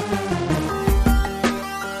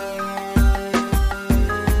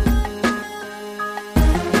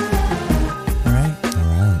 All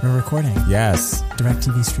right. We're recording. Yes.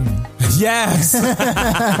 DirecTV streaming. Yes.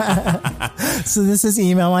 So this is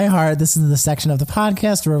Email My Heart. This is the section of the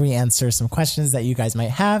podcast where we answer some questions that you guys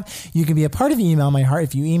might have. You can be a part of Email My Heart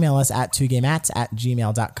if you email us at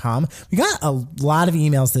 2gaymats@gmail.com. We got a lot of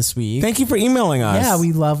emails this week. Thank you for emailing us. Yeah,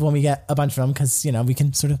 we love when we get a bunch of them because, we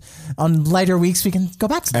can sort of, on lighter weeks, we can go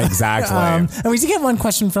back to them. Exactly. And we did get one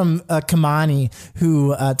question from Kamani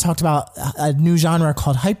who talked about a new genre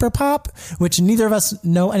called hyperpop, which neither of us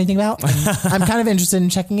know anything about. And I'm kind of interested in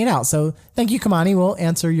checking it out. So thank you, Kamani. We'll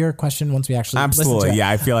answer your question once we actually Absolutely. Listen to it. Yeah,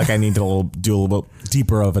 I feel like I need to do a little bit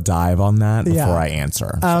deeper of a dive on that before I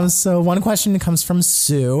answer. So one question comes from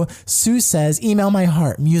Sue. Sue says, email my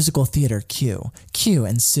heart, musical theater Q. Q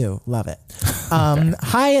and Sue. Love it. Okay.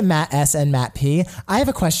 Hi, Matt S. and Matt P. I have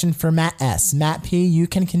a question for Matt S. Matt P, you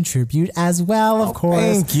can contribute as well, of course.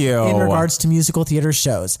 Thank you. In regards to musical theater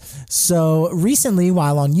shows. So recently,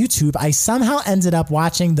 while on YouTube, I somehow ended up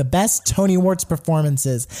watching the best Tony Awards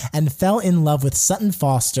performances and fell in love with Sutton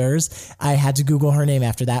Foster's, I had to Google her name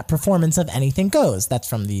after that, performance of Anything Goes. That's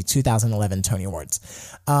from the 2011 Tony Awards.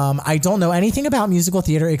 I don't know anything about musical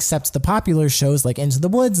theater except the popular shows like Into the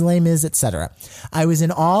Woods, Les Mis, etc. I was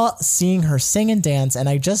in awe seeing her sing and dance, and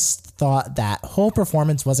I just thought that whole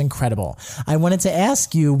performance was incredible. I wanted to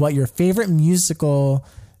ask you what your favorite musical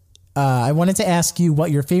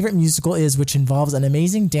is, which involves an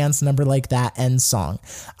amazing dance number like that and song.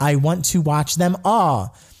 I want to watch them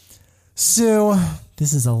all. Sue,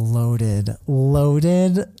 this is a loaded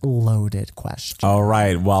question. All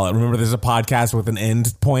right. Well, remember, there's a podcast with an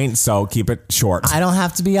end point, so keep it short. I don't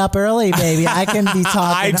have to be up early, baby. I can be talking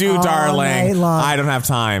I do, all darling. night long. I don't have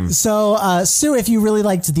time. So, Sue, if you really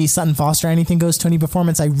liked the Sutton Foster Anything Goes Tony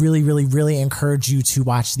performance, I really, really, really encourage you to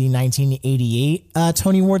watch the 1988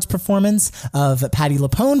 Tony Awards performance of Patti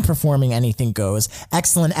LuPone performing Anything Goes.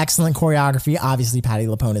 Excellent choreography. Obviously, Patti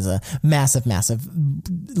LuPone is a massive,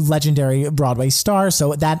 legendary Broadway star.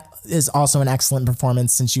 So that is also an excellent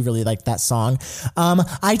performance since you really like that song.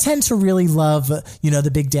 I tend to really love,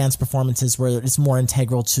 the big dance performances where it's more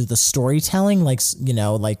integral to the storytelling, like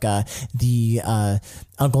the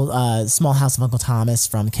Small House of Uncle Thomas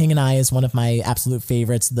from King and I is one of my absolute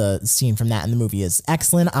favorites. The scene from that in the movie is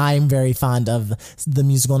excellent. I'm very fond of the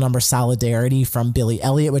musical number Solidarity from Billy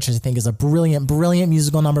Elliot, which I think is a brilliant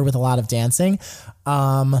musical number with a lot of dancing.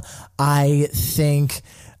 I think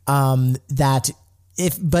that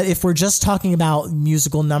if we're just talking about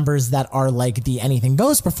musical numbers that are like the Anything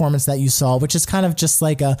Goes performance that you saw, which is kind of just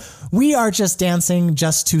like we are just dancing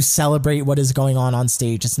just to celebrate what is going on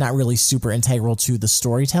stage. It's not really super integral to the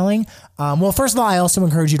storytelling. Well, first of all, I also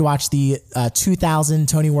encourage you to watch the 2000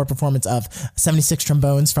 Tony Award performance of 76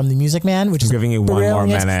 Trombones from The Music Man, which is giving you brilliant. 1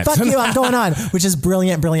 more minute. Fuck you, I'm going on, which is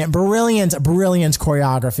brilliant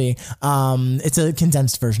choreography. It's a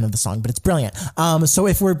condensed version of the song, but it's brilliant. So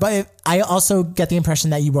I also get the impression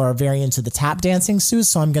that you are very into the tap dancing, Sue.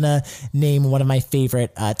 So I'm going to name one of my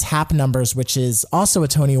favorite tap numbers, which is also a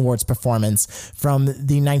Tony Awards performance from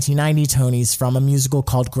the 1990 Tonys from a musical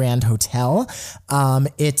called Grand Hotel.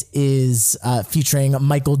 It is featuring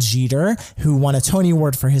Michael Jeter, who won a Tony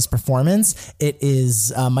Award for his performance. It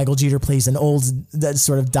is Michael Jeter plays an old,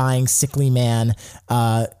 sort of dying, sickly man,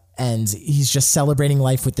 and he's just celebrating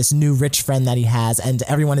life with this new rich friend that he has, and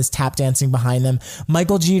everyone is tap dancing behind them.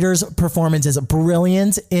 Michael Jeter's performance is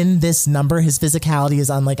brilliant in this number. His physicality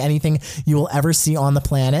is unlike anything you will ever see on the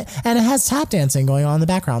planet, and it has tap dancing going on in the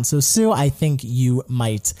background. So, Sue, I think you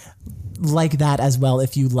might like that as well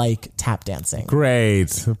if you like tap dancing. Great.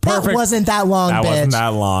 Perfect. That wasn't that long, That bitch. wasn't that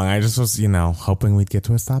long. I just was, hoping we'd get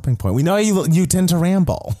to a stopping point. We know you tend to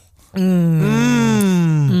ramble.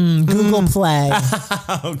 Google Play.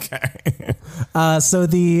 Okay.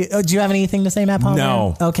 Do you have anything to say, Matt Palmer?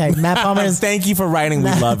 No. Okay, Matt Palmer. Thank you for writing.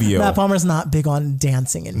 We love you. Matt Palmer's not big on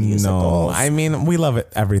dancing in musicals. No, I mean, we love it.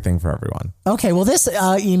 Everything for everyone. Okay, well, this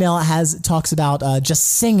email talks about just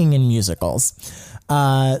singing in musicals.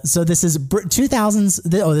 So this is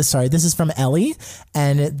 2000s. This is from Ellie,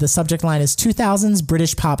 and the subject line is 2000s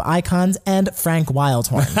British pop icons and Frank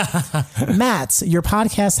Wildhorn. Matt, your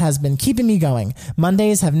podcast has been keeping me going.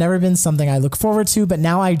 Mondays have never been something I look forward to, but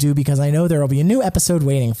now I do because I know there will be a new episode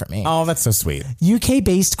waiting for me. Oh, that's so sweet.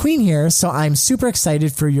 UK-based Queen here, so I'm super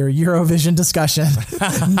excited for your Eurovision discussion.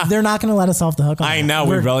 They're not going to let us off the hook on that. I know.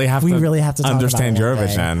 We really have to talk understand about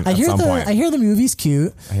Eurovision at some point. I hear the movie's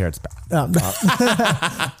cute. I hear it's bad.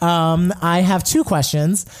 I have two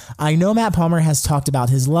questions. I know Matt Palmer has talked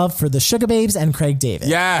about his love for the Sugababes and Craig David.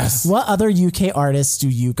 Yes. What other UK artists do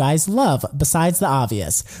you guys love besides the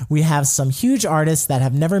obvious? We have some huge artists that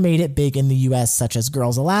have never made it big in the US, such as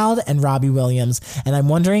Girls Aloud and Robbie Williams, and I'm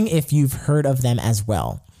wondering if you've heard of them as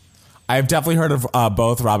well. I've definitely heard of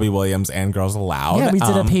both Robbie Williams and Girls Aloud. Yeah, we did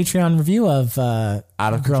a Patreon review of Out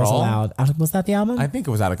of Girls Control. Aloud. Was that the album? I think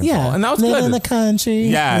it was Out of Control. Yeah, and that was Live good. in the Country.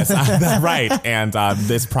 Yes, right. And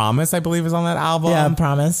This Promise, I believe, is on that album. Yeah,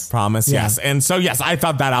 Promise. Yeah. Yes. And so, yes, I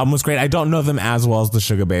thought that album was great. I don't know them as well as the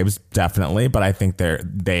Sugababes, definitely, but I think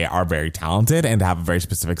they are very talented and have a very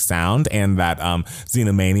specific sound, and that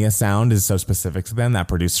Xenomania sound is so specific to them, that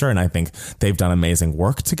producer, and I think they've done amazing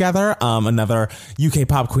work together. Another UK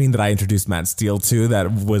pop queen that I introduced Matt Steele to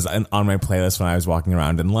that was on my playlist when I was walking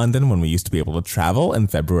around in London when we used to be able to travel in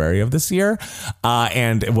February of this year.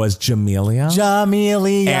 And it was Jamelia.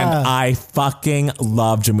 Jamelia. And I fucking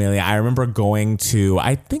love Jamelia. I remember going to,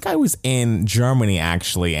 I think I was in Germany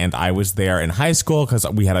actually, and I was there in high school because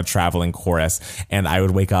we had a traveling chorus, and I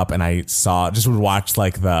would wake up and I would watch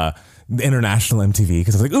like the international MTV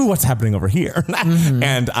because I was like, ooh, what's happening over here? Mm-hmm.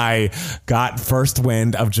 And I got first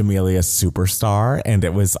wind of Jamelia's Superstar, and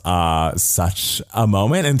it was such a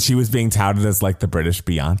moment. And she was being touted as like the British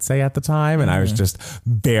Beyonce at the time, and I was just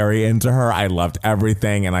very into her. I loved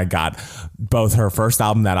everything, and I got both her first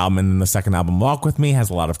album, that album, and then the second album, Walk With Me, has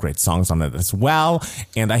a lot of great songs on it as well.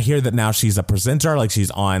 And I hear that now she's a presenter, like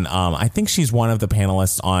she's on, I think she's one of the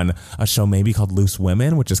panelists on a show maybe called Loose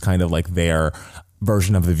Women, which is kind of like their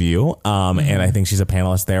version of The View. And I think she's a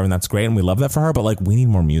panelist there, and that's great, and we love that for her, but like we need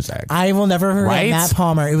more music. I will never forget Matt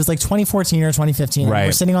Palmer. It was like 2014 or 2015. Right.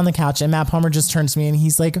 We're sitting on the couch and Matt Palmer just turns to me and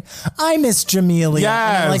he's like, I miss Jamelia.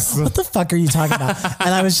 Yes. And I'm like, what the fuck are you talking about?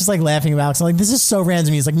 And I was just like laughing about it. So I'm like, this is so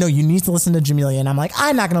random. He's like, no, you need to listen to Jamelia. And I'm like,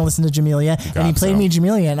 I'm not going to listen to Jamelia. And he played me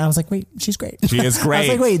Jamelia, and I was like, wait, she's great. She is great. I was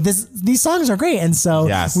like, wait, these songs are great. And so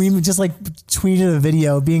we just like tweeted a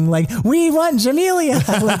video being like, we want Jamelia.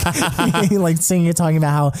 like singing it, talking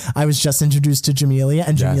about how I was just introduced to Jamelia,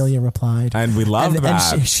 and Jamelia replied. And we love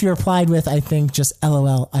that. And she replied with, I think, just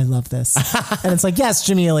LOL, I love this. And it's like, yes,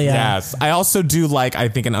 Jamelia. Yes. I also do like, I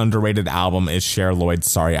think an underrated album is Cher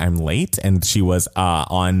Lloyd's Sorry I'm Late. And she was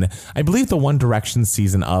on, I believe, the One Direction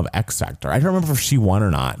season of X Factor. I don't remember if she won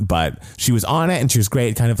or not, but she was on it and she was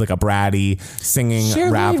great, kind of like a bratty singing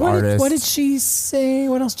Cher rap Lloyd, artist. What did she say?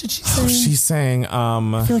 What else did she sing? She sang,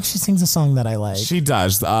 I feel like she sings a song that I like. She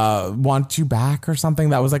does. Want You Back or something.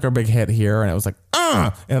 That was like her big hit here, and it was like,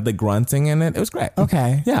 it had like grunting in it. It was great.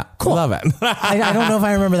 Okay. Yeah. Cool. Love it. I don't know if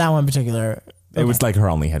I remember that one in particular. It was like her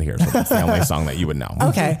only hit here, so that's the only song that you would know.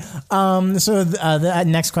 Okay. So the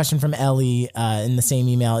next question from Ellie in the same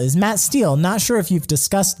email is, Matt Steele, not sure if you've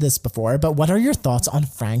discussed this before, but what are your thoughts on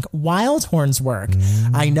Frank Wildhorn's work?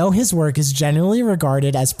 I know his work is generally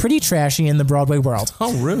regarded as pretty trashy in the Broadway world.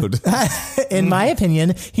 How rude. In my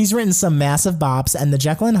opinion, he's written some massive bops, and the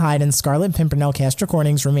Jekyll and Hyde and Scarlet Pimpernel cast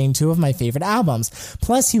recordings remain two of my favorite albums.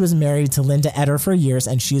 Plus, he was married to Linda Eder for years,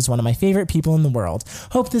 and she is one of my favorite people in the world.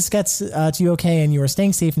 Hope this gets to you okay, and you are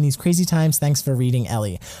staying safe in these crazy times. Thanks for reading,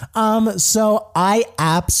 Ellie. So I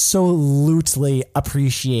absolutely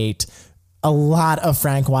appreciate a lot of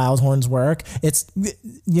Frank Wildhorn's work. It's,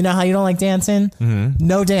 you know how you don't like dancing? Mm-hmm.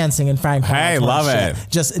 No dancing in Frank Wildhorn's Hey, love shit. it.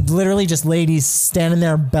 Just literally just ladies standing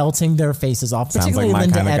there belting their faces off. Sounds particularly like my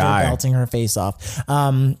Linda kind of Eder guy. belting her face off.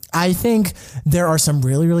 I think there are some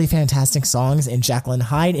really, really fantastic songs in Jekyll and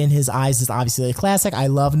Hyde. In His Eyes is obviously a classic. I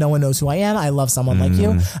love No One Knows Who I Am. I love Someone Like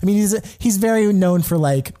You. I mean, he's very known for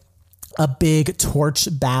like a big torch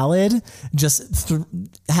ballad, just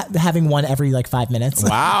having one every like 5 minutes.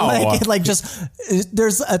 Wow. like just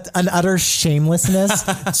there's an utter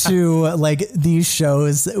shamelessness to like these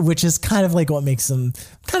shows, which is kind of like what makes them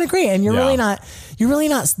kind of great. And you're really not,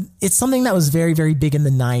 it's something that was very, very big in the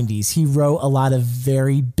 90s. He wrote a lot of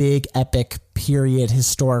very big, epic period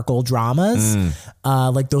historical dramas.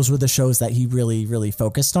 Like those were the shows that he really, really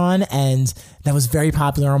focused on. And that was very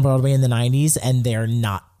popular on Broadway in the 90s, and they're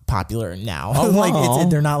not popular now. Like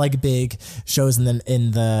they're not like big shows in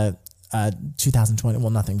the 2020. Well,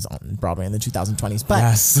 nothing's on Broadway in the 2020s,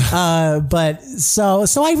 but but so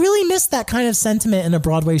I really miss that kind of sentiment in a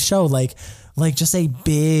Broadway show, like just a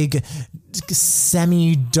big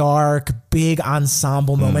semi-dark big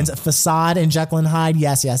ensemble moments. Facade in Jekyll and Hyde,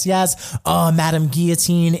 yes. Madame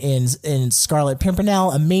Guillotine in Scarlet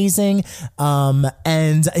Pimpernel, amazing.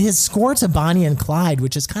 And his score to Bonnie and Clyde,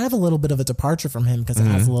 which is kind of a little bit of a departure from him because it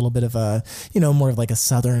has a little bit of a, more of like a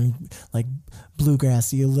southern, like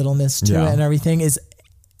bluegrassy littleness to it and everything, is,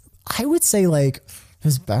 I would say, like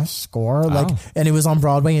his best score. And it was on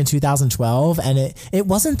Broadway in 2012, and it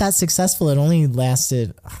wasn't that successful. It only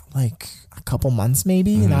lasted like a couple months,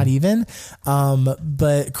 maybe, not even.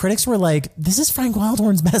 But critics were like, this is Frank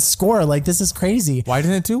Wildhorn's best score. Like, this is crazy. Why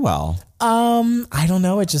didn't it do well? I don't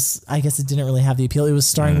know. I guess it didn't really have the appeal. It was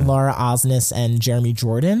starring Laura Osnes and Jeremy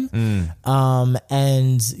Jordan.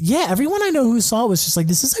 And yeah, everyone I know who saw it was just like,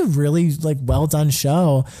 this is a really like well done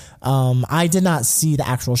show. I did not see the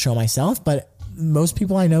actual show myself, but most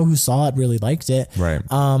people I know who saw it really liked it. Right.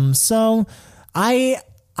 So I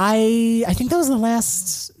think that was the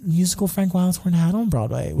last musical Frank Wildhorn had on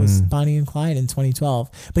Broadway, was Bonnie and Clyde in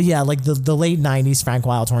 2012. But yeah, like the late 90s Frank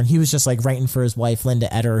Wildhorn, he was just like writing for his wife,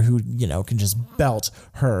 Linda Eder, who, can just belt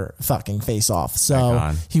her fucking face off.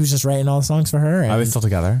 So he was just writing all the songs for her. And are they still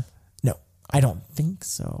together? No. I don't think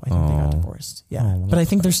so. I think they got divorced. Yeah. But I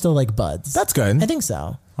think they're still like buds. That's good. I think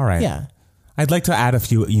so. All right. Yeah. I'd like to add a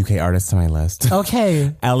few UK artists to my list.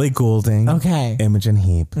 Okay. Ellie Goulding. Okay. Imogen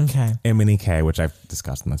Heap. Okay. Imani K, which I've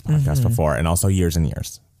discussed in this podcast before. And also Years and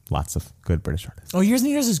Years. Lots of good British artists. Oh, Years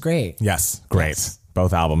and Years is great. Yes. Great. Yes.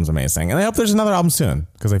 Both albums amazing. And I hope there's another album soon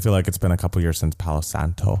because I feel like it's been a couple years since Palo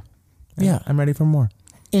Santo. Yeah. I'm ready for more.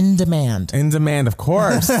 In Demand. In Demand, of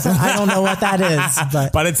course. I don't know what that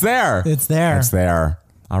is, but it's there. It's there. It's there.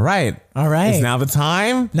 All right. Is now the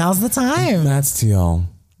time? Now's the time. Matt Steele.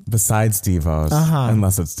 Besides Devos.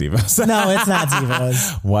 Unless it's Devos. No, it's not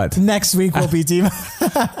Devos. What? Next week will be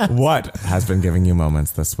Devos. What has been giving you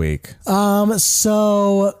moments this week?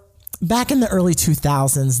 So back in the early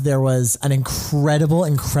 2000s, there was an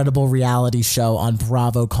incredible reality show on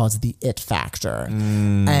Bravo called The It Factor.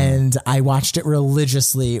 And I watched it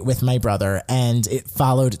religiously with my brother, and it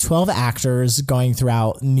followed 12 actors going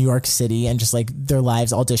throughout New York City and just like their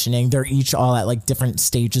lives auditioning. They're each all at like different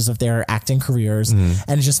stages of their acting careers, and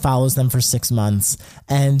it just follows them for 6 months.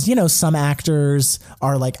 And, you know, some actors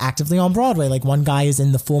are like actively on Broadway. Like one guy is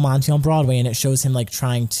in the Full Monty on Broadway, and it shows him like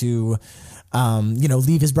trying to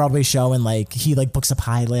leave his Broadway show, and like he like books a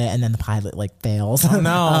pilot, and then the pilot like fails. Oh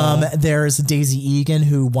no. There's Daisy Egan,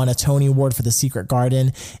 who won a Tony Award for The Secret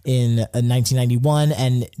Garden in 1991,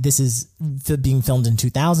 and this is being filmed in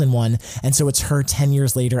 2001, and so it's her 10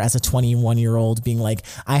 years later as a 21-year-old being like,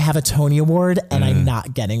 I have a Tony Award and I'm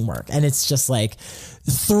not getting work, and it's just like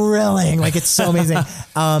thrilling. Like it's so amazing.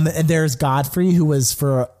 And there's Godfrey, who was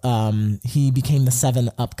he became the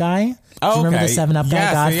 7-Up guy. Do you remember the 7-Up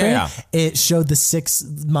guy, Godfrey? Yeah. It showed the 6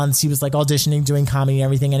 months he was like auditioning, doing comedy and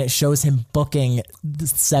everything, and it shows him booking the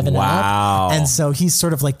 7-Up. Wow. And so he's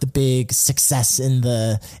sort of like the big success in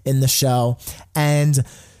the show. And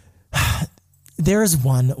there is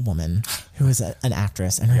one woman who is an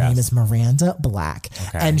actress, and her name is Miranda Black.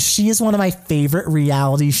 Okay. And she is one of my favorite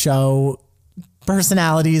reality show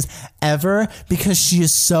personalities ever, because she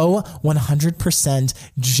is so 100%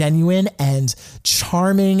 genuine and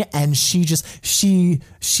charming, and she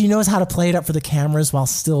knows how to play it up for the cameras while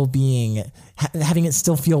still being having it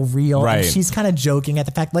still feel real. Right. And she's kind of joking at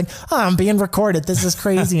the fact like, oh, I'm being recorded, this is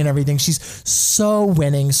crazy and everything. She's so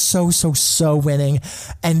winning, so winning,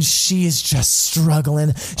 and she is just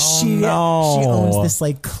struggling. She owns this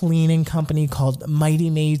like cleaning company called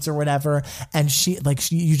Mighty Maids or whatever, and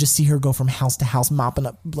you just see her go from house to house mopping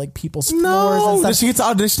up like people's floors and stuff. She gets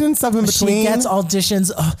auditions and stuff in between. She gets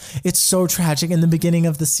auditions. Oh, it's so tragic. In the beginning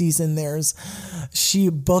of the season, she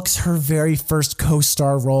books her very first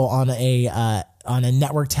co-star role on a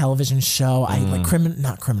network television show.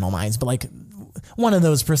 Not Criminal Minds, but like one of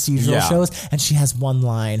those procedural shows, and she has one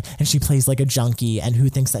line, and she plays like a junkie and who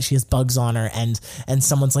thinks that she has bugs on her, and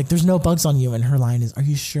someone's like, there's no bugs on you, and her line is, are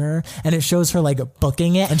you sure? And it shows her like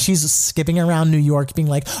booking it, and she's skipping around New York being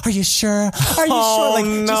like, are you sure? Are you sure?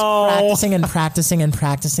 Like just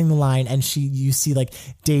practicing the line, and you see like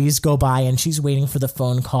days go by, and she's waiting for the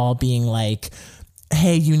phone call being like,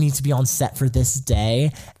 hey, you need to be on set for this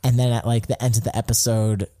day. And then at like the end of the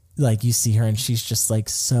episode, like you see her and she's just like,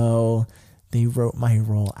 so they wrote my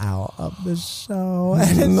role out of the show.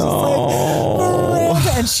 And it's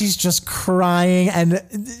like, and she's just crying. And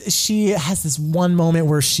she has this one moment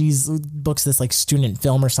where books this like student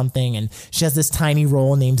film or something, and she has this tiny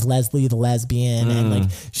role named Leslie the lesbian, and like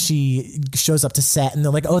she shows up to set, and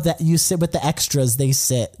they're like, oh, that you sit with the extras, they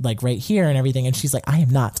sit like right here and everything, and she's like, I am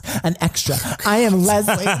not an extra, I am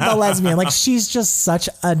Leslie the lesbian. Like she's just such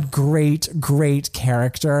a great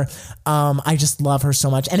character. I just love her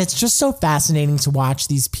so much, and it's just so fascinating to watch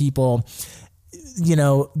these people, you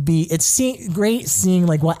know, great seeing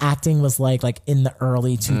like what acting was like in the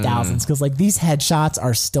early 2000s, because like these headshots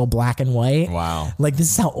are still black and white. Wow. Like this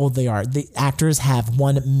is how old they are. The actors have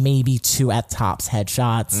 1, maybe 2 at tops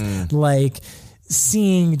headshots. Like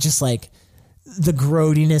seeing just like the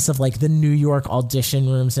grody-ness of like the New York audition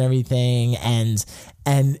rooms and everything, and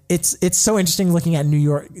it's so interesting looking at New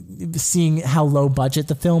York, seeing how low budget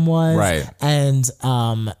the film was, right, and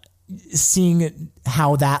seeing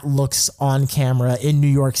how that looks on camera in New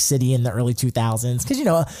York City in the early 2000s. Because, you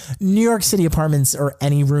know, New York City apartments or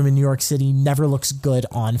any room in New York City never looks good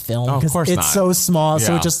on film, because it's so small.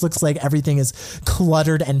 So it just looks like everything is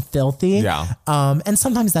cluttered and filthy. Yeah. And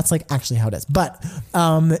sometimes that's like actually how it is. But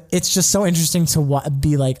it's just so interesting to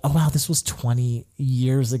be like, oh, wow, this was 20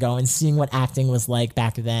 years ago, and seeing what acting was like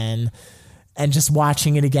back then. And just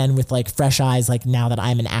watching it again with like fresh eyes, like now that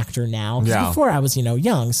I'm an actor now. Because before I was, you know,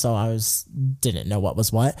 young, so didn't know what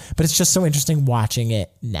was what. But it's just so interesting watching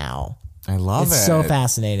it now. I love it. It's so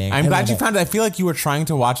fascinating. I'm glad you found it. I feel like you were trying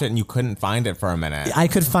to watch it and you couldn't find it for a minute. I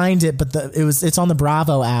could find it, but it's on the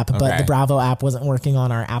Bravo app, but the Bravo app wasn't working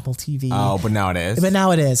on our Apple TV. Oh, but now it is. But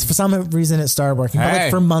now it is. For some reason, it started working. But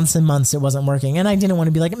like for months and months, it wasn't working. And I didn't want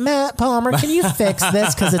to be like, Matt Palmer, can you fix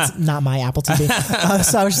this? Because it's not my Apple TV.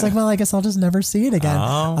 So I was just like, well, I guess I'll just never see it again.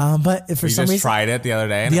 But for some reason, tried it the other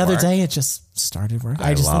day. The other day, it just started working.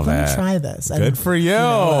 I just thought, let me try this. Good and, for you.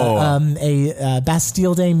 A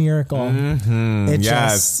Bastille Day miracle. Mm-hmm.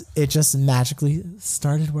 It just magically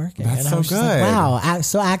started working. That's and so I was good. Just like, wow.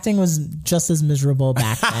 So acting was just as miserable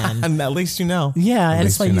back then. And at least you know. Yeah, and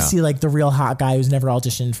it's like you see like the real hot guy who's never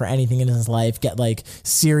auditioned for anything in his life get like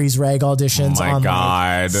series reg auditions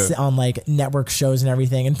on like network shows and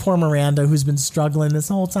everything. And poor Miranda, who's been struggling this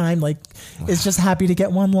whole time, like is just happy to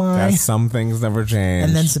get one line. Some things never change.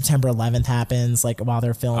 And then September 11th happens, like while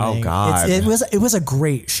they're filming. Oh God, it was a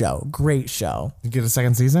great show. Great show. You get a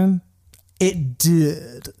second season? It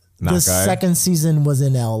did. Not the good. second season was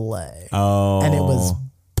in LA. Oh, and it was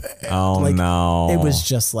bad. Oh no! It was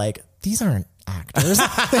just like these aren't actors.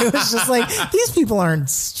 It was just like these people aren't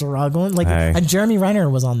struggling. Like and Jeremy Renner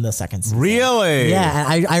was on the second season. Really?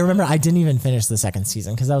 Yeah. And I remember I didn't even finish the second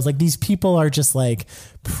season because I was like, these people are just like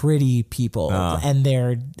pretty people, and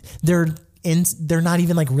they're not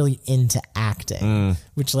even like really into acting,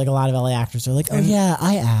 which like a lot of LA actors are like, oh yeah,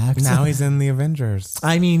 I act. Now he's in the Avengers.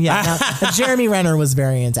 I mean, yeah. Jeremy Renner was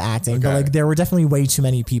very into acting, but like there were definitely way too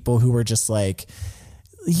many people who were just like,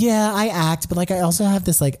 yeah, I act, but like I also have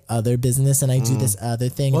this like other business and I do this other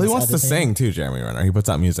thing. Well, he wants to sing too, Jeremy Renner. He puts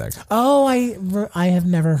out music. Oh, I have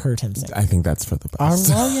never heard him sing. I think that's for the best.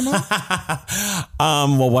 Well, you know.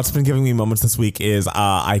 Well, what's been giving me moments this week is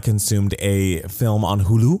I consumed a film on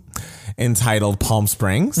Hulu entitled Palm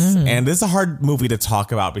Springs, and this is a hard movie to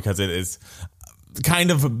talk about because it is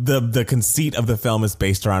kind of the conceit of the film is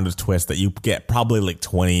based around a twist that you get probably like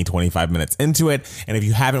 20-25 minutes into it, and if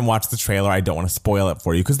you haven't watched the trailer, I don't want to spoil it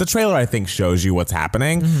for you because the trailer I think shows you what's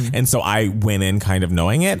happening, and so I went in kind of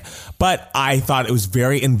knowing it, but I thought it was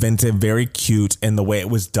very inventive, very cute, and the way it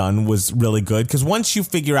was done was really good because once you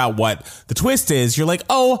figure out what the twist is, you're like,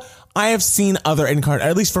 oh, I have seen other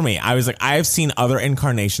at least for me, I was like, I have seen other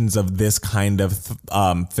incarnations of this kind of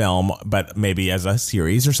film, but maybe as a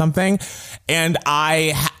series or something. And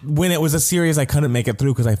when it was a series, I couldn't make it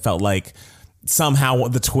through because I felt like somehow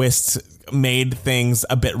the twist made things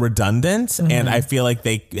a bit redundant, and I feel like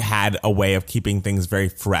they had a way of keeping things very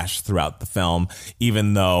fresh throughout the film,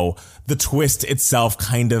 even though the twist itself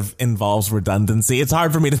kind of involves redundancy. It's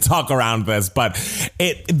hard for me to talk around this, but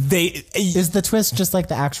is the twist just like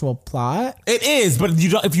the actual plot? It is, but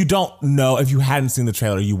if you hadn't seen the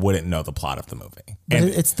trailer, you wouldn't know the plot of the movie. But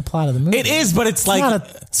it's the plot of the movie. It is, but it's like not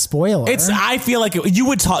a spoiler. I feel like you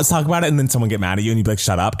would talk about it and then someone get mad at you and you'd be like,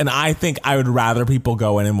 shut up. And I think I would rather people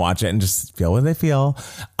go in and watch it and just feel what they feel.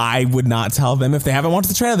 I would not tell them if they haven't watched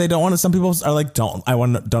the trailer. They don't want to. Some people are like, don't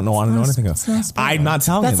want to know anything else. I'm not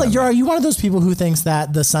telling them. That's like, are you one of those people who thinks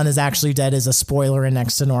that The Sun Is Actually Dead is a spoiler in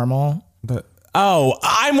Next to Normal?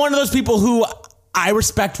 I'm one of those people who I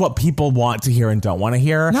respect what people want to hear and don't want to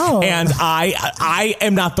hear. No. And I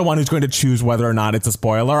am not the one who's going to choose whether or not it's a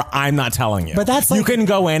spoiler. I'm not telling you. But that's like, you can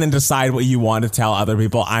go in and decide what you want to tell other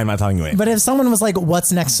people. I'm not telling you anything. But if someone was like,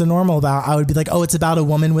 what's Next to Normal about? I would be like, oh, it's about a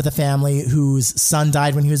woman with a family whose son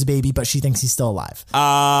died when he was a baby, but she thinks he's still alive.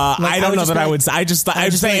 I don't know that I would.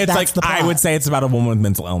 I would say it's about a woman with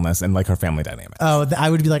mental illness and like her family dynamic. Oh, I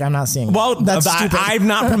would be like, I'm not seeing it. Well, that's stupid. I'm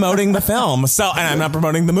not promoting the film, and I'm not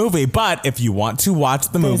promoting the movie. But if you want to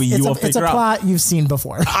watch the movie, you will figure out. It's a plot you've seen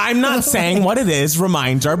before. I'm not saying what it is,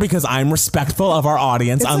 reminder, because I'm respectful of our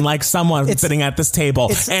audience, unlike someone sitting at this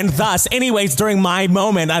table. And thus, anyways, during my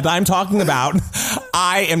moment that I'm talking about,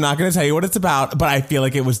 I am not going to tell you what it's about, but I feel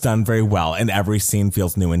like it was done very well. And every scene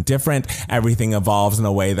feels new and different. Everything evolves in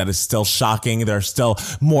a way that is still shocking. There's still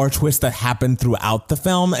more twists that happen throughout the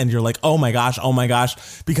film. And you're like, oh my gosh,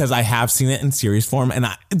 because I have seen it in series form. And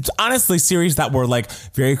honestly, series that were like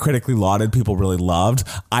very critically lauded, people really loved,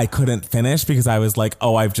 I couldn't finish because I was like,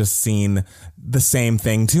 oh, I've just seen the same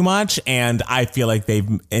thing too much. And I feel like they've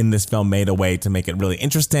in this film made a way to make it really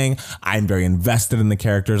interesting. I'm very invested in the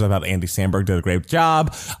characters. I thought Andy Samberg did a great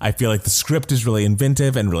job. I feel like the script is really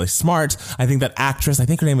inventive and really smart. I think that actress, I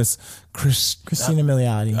think her name is Christina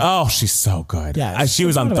Milioti. Oh, she's so good. Yeah, she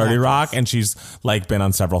was on 30 Rock, and she's like been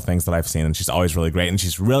on several things that I've seen, and she's always really great, and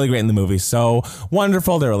she's really great in the movie. So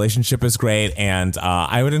wonderful. Their relationship is great, and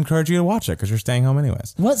I would encourage you to watch it because you're staying home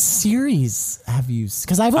anyways. What series have you?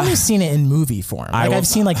 Because I've only seen it in movie form. I've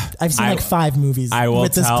seen like 5 movies. I will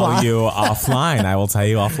with this tell plot. you offline. I will tell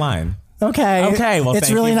you offline. Okay. Well,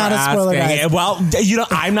 it's really not a spoiler, guys. Well,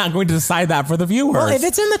 I'm not going to decide that for the viewers. Well, if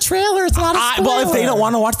it's in the trailer, it's not a spoiler. Well, if they don't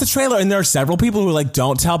want to watch the trailer, and there are several people who are like,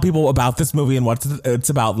 don't tell people about this movie and what it's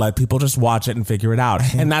about. Let people just watch it and figure it out.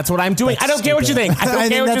 And that's what I'm doing. I don't care what you think. I don't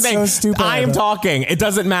care what you think. So stupid. I am talking. It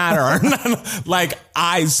doesn't matter.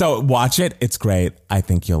 So watch it. It's great. I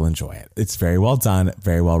think you'll enjoy it. It's very well done,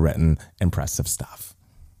 very well written, impressive stuff.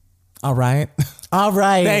 All right.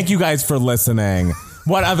 Thank you guys for listening.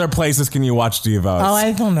 What other places can you watch Divos? Oh,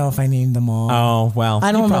 I don't know if I named them all. Oh, well.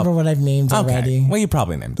 I don't remember what I've named already. Well, you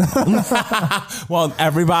probably named them. Well,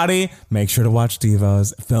 everybody, make sure to watch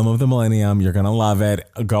Divos, Film of the Millennium. You're going to love it.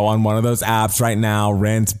 Go on one of those apps right now.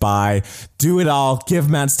 Rent, buy, do it all. Give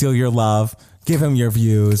Matt Steele your love. Give him your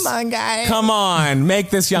views. Come on, guys. Come on.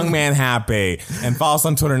 Make this young man happy. And follow us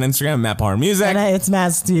on Twitter and Instagram, Matt Power Music. And it's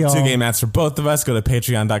Matt Steele. 2 Gay Mats for both of us. Go to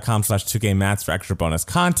patreon.com/2gaymats for extra bonus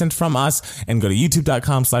content from us. And go to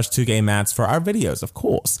youtube.com/2gaymats for our videos, of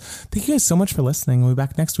course. Thank you guys so much for listening. We'll be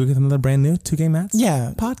back next week with another brand new 2 Gay Mats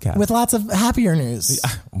podcast. With lots of happier news.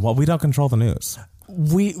 Well, we don't control the news.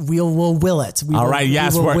 We'll will it. All right.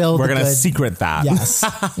 Yes, we're going to secret that. Yes.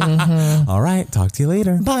 All right. Talk to you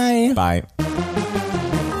later. Bye. Bye.